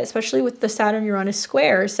look at it, especially with the Saturn-Uranus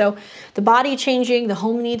square. So the body changing, the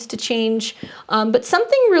home needs to change, but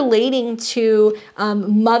something relating to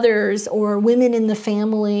mothers or women in the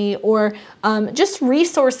family, or just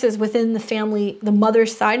resources within the family, the mother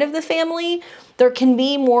side of the family. There can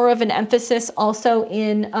be more of an emphasis also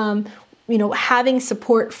in you know, having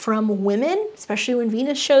support from women, especially when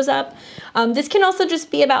Venus shows up. This can also just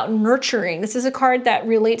be about nurturing. This is a card that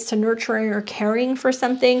relates to nurturing or caring for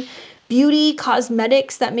something. Beauty,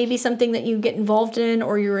 cosmetics, that may be something that you get involved in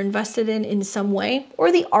or you're invested in some way.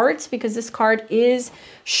 Or the arts, because this card is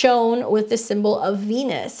shown with the symbol of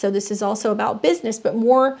Venus. So this is also about business, but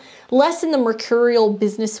less in the mercurial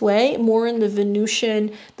business way, more in the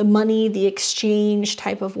Venusian, the money, the exchange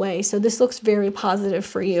type of way. So this looks very positive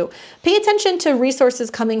for you. Pay attention to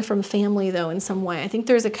resources coming from family though in some way. I think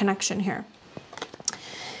there's a connection here.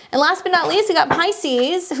 And last but not least, we got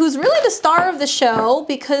Pisces, who's really the star of the show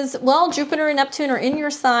because, well, Jupiter and Neptune are in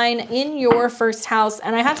your sign, in your first house.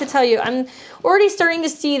 And I have to tell you, I'm already starting to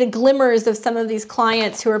see the glimmers of some of these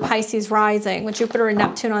clients who are Pisces rising with Jupiter and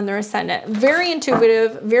Neptune on their ascendant. Very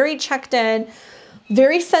intuitive, very checked in,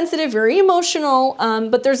 very sensitive, very emotional,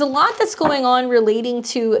 but there's a lot that's going on relating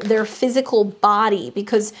to their physical body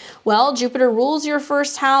because, well, Jupiter rules your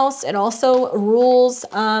first house. It also rules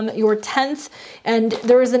your 10th, and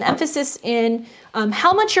there is an emphasis in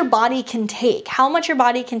how much your body can take,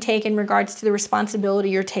 in regards to the responsibility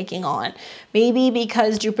you're taking on. Maybe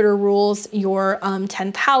because Jupiter rules your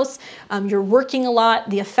 10th house, you're working a lot,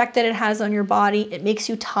 the effect that it has on your body, it makes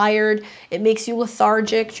you tired, it makes you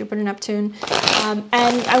lethargic, Jupiter, Neptune.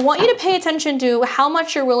 And I want you to pay attention to how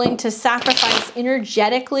much you're willing to sacrifice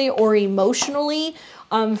energetically or emotionally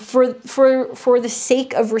for the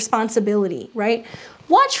sake of responsibility, right?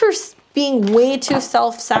 Watch for being way too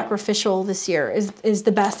self-sacrificial this year is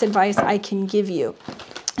the best advice I can give you,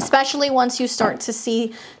 especially once you start to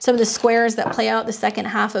see some of the squares that play out the second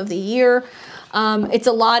half of the year. It's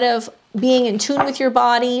a lot of being in tune with your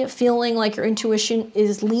body, feeling like your intuition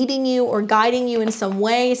is leading you or guiding you in some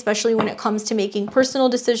way, especially when it comes to making personal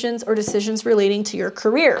decisions or decisions relating to your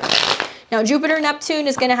career. Now, Jupiter, Neptune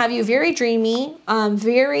is going to have you very dreamy,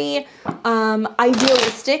 very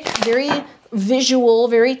idealistic, very visual,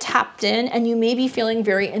 very tapped in, and you may be feeling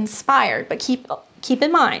very inspired. But keep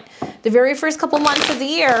in mind, the very first couple months of the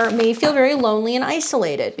year may feel very lonely and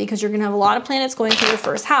isolated because you're going to have a lot of planets going through your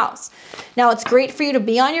first house. Now, it's great for you to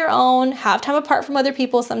be on your own, have time apart from other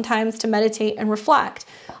people sometimes to meditate and reflect.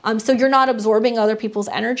 So you're not absorbing other people's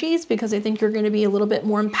energies because I think you're going to be a little bit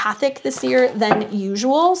more empathic this year than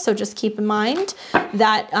usual. So just keep in mind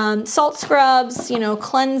that salt scrubs, you know,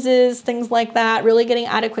 cleanses, things like that, really getting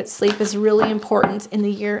adequate sleep is really important in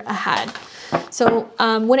the year ahead. So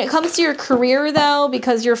when it comes to your career though,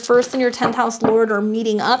 because your first and your 10th house lord are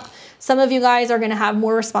meeting up, some of you guys are going to have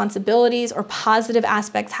more responsibilities or positive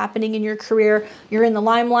aspects happening in your career. You're in the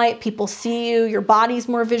limelight, people see you, your body's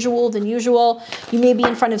more visual than usual. You may be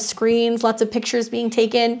in front of screens, lots of pictures being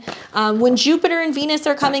taken. When Jupiter and Venus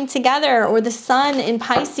are coming together, or the sun in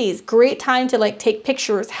Pisces, great time to like take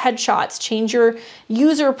pictures, headshots, change your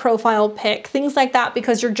user profile pic, things like that,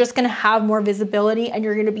 because you're just going to have more visibility and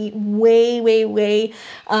you're going to be way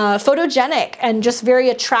photogenic and just very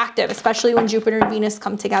attractive, especially when Jupiter and Venus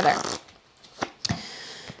come together.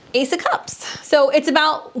 Ace of Cups. So it's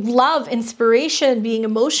about love, inspiration, being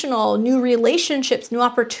emotional, new relationships, new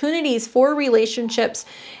opportunities for relationships,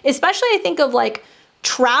 especially I think of like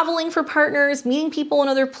traveling for partners, meeting people in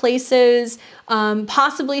other places,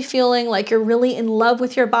 possibly feeling like you're really in love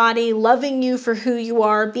with your body, loving you for who you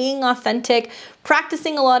are, being authentic,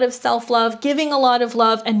 practicing a lot of self-love, giving a lot of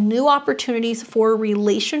love, and new opportunities for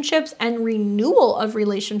relationships and renewal of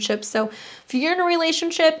relationships. So if you're in a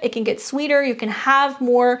relationship, it can get sweeter. You can have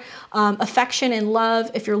more affection and love.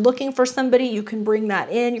 If you're looking for somebody, you can bring that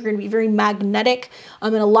in. You're going to be very magnetic,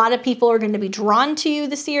 and a lot of people are going to be drawn to you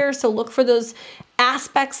this year. So look for those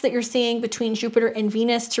aspects that you're seeing between Jupiter and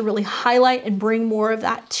Venus to really highlight and bring more of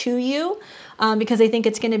that to you. Because I think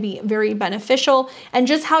it's going to be very beneficial. And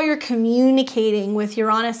just how you're communicating with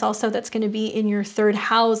Uranus also, that's going to be in your 3rd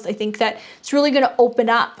house. I think that it's really going to open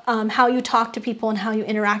up how you talk to people and how you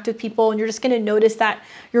interact with people. And you're just going to notice that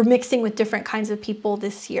you're mixing with different kinds of people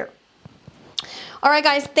this year. All right,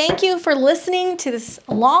 guys, thank you for listening to this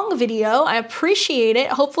long video. I appreciate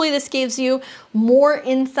it. Hopefully this gives you more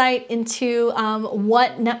insight into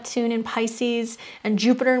what Neptune in Pisces and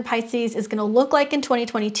Jupiter in Pisces is going to look like in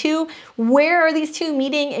 2022. Where are these two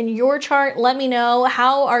meeting in your chart? Let me know.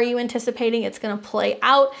 How are you anticipating it's going to play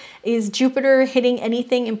out? Is Jupiter hitting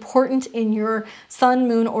anything important in your sun,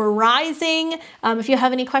 moon, or rising? If you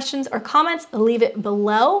have any questions or comments, leave it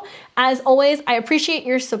below. As always, I appreciate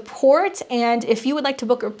your support. And if you would like to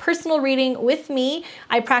book a personal reading with me,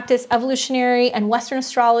 I practice evolutionary and Western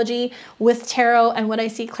astrology with tarot and what I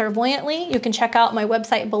see clairvoyantly. You can check out my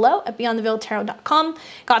website below at beyondtheveiledtarot.com.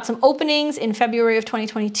 Got some openings in February of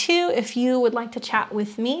 2022 if you would like to chat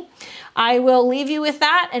with me. I will leave you with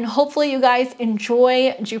that, and hopefully you guys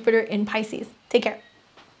enjoy Jupiter in Pisces. Take care.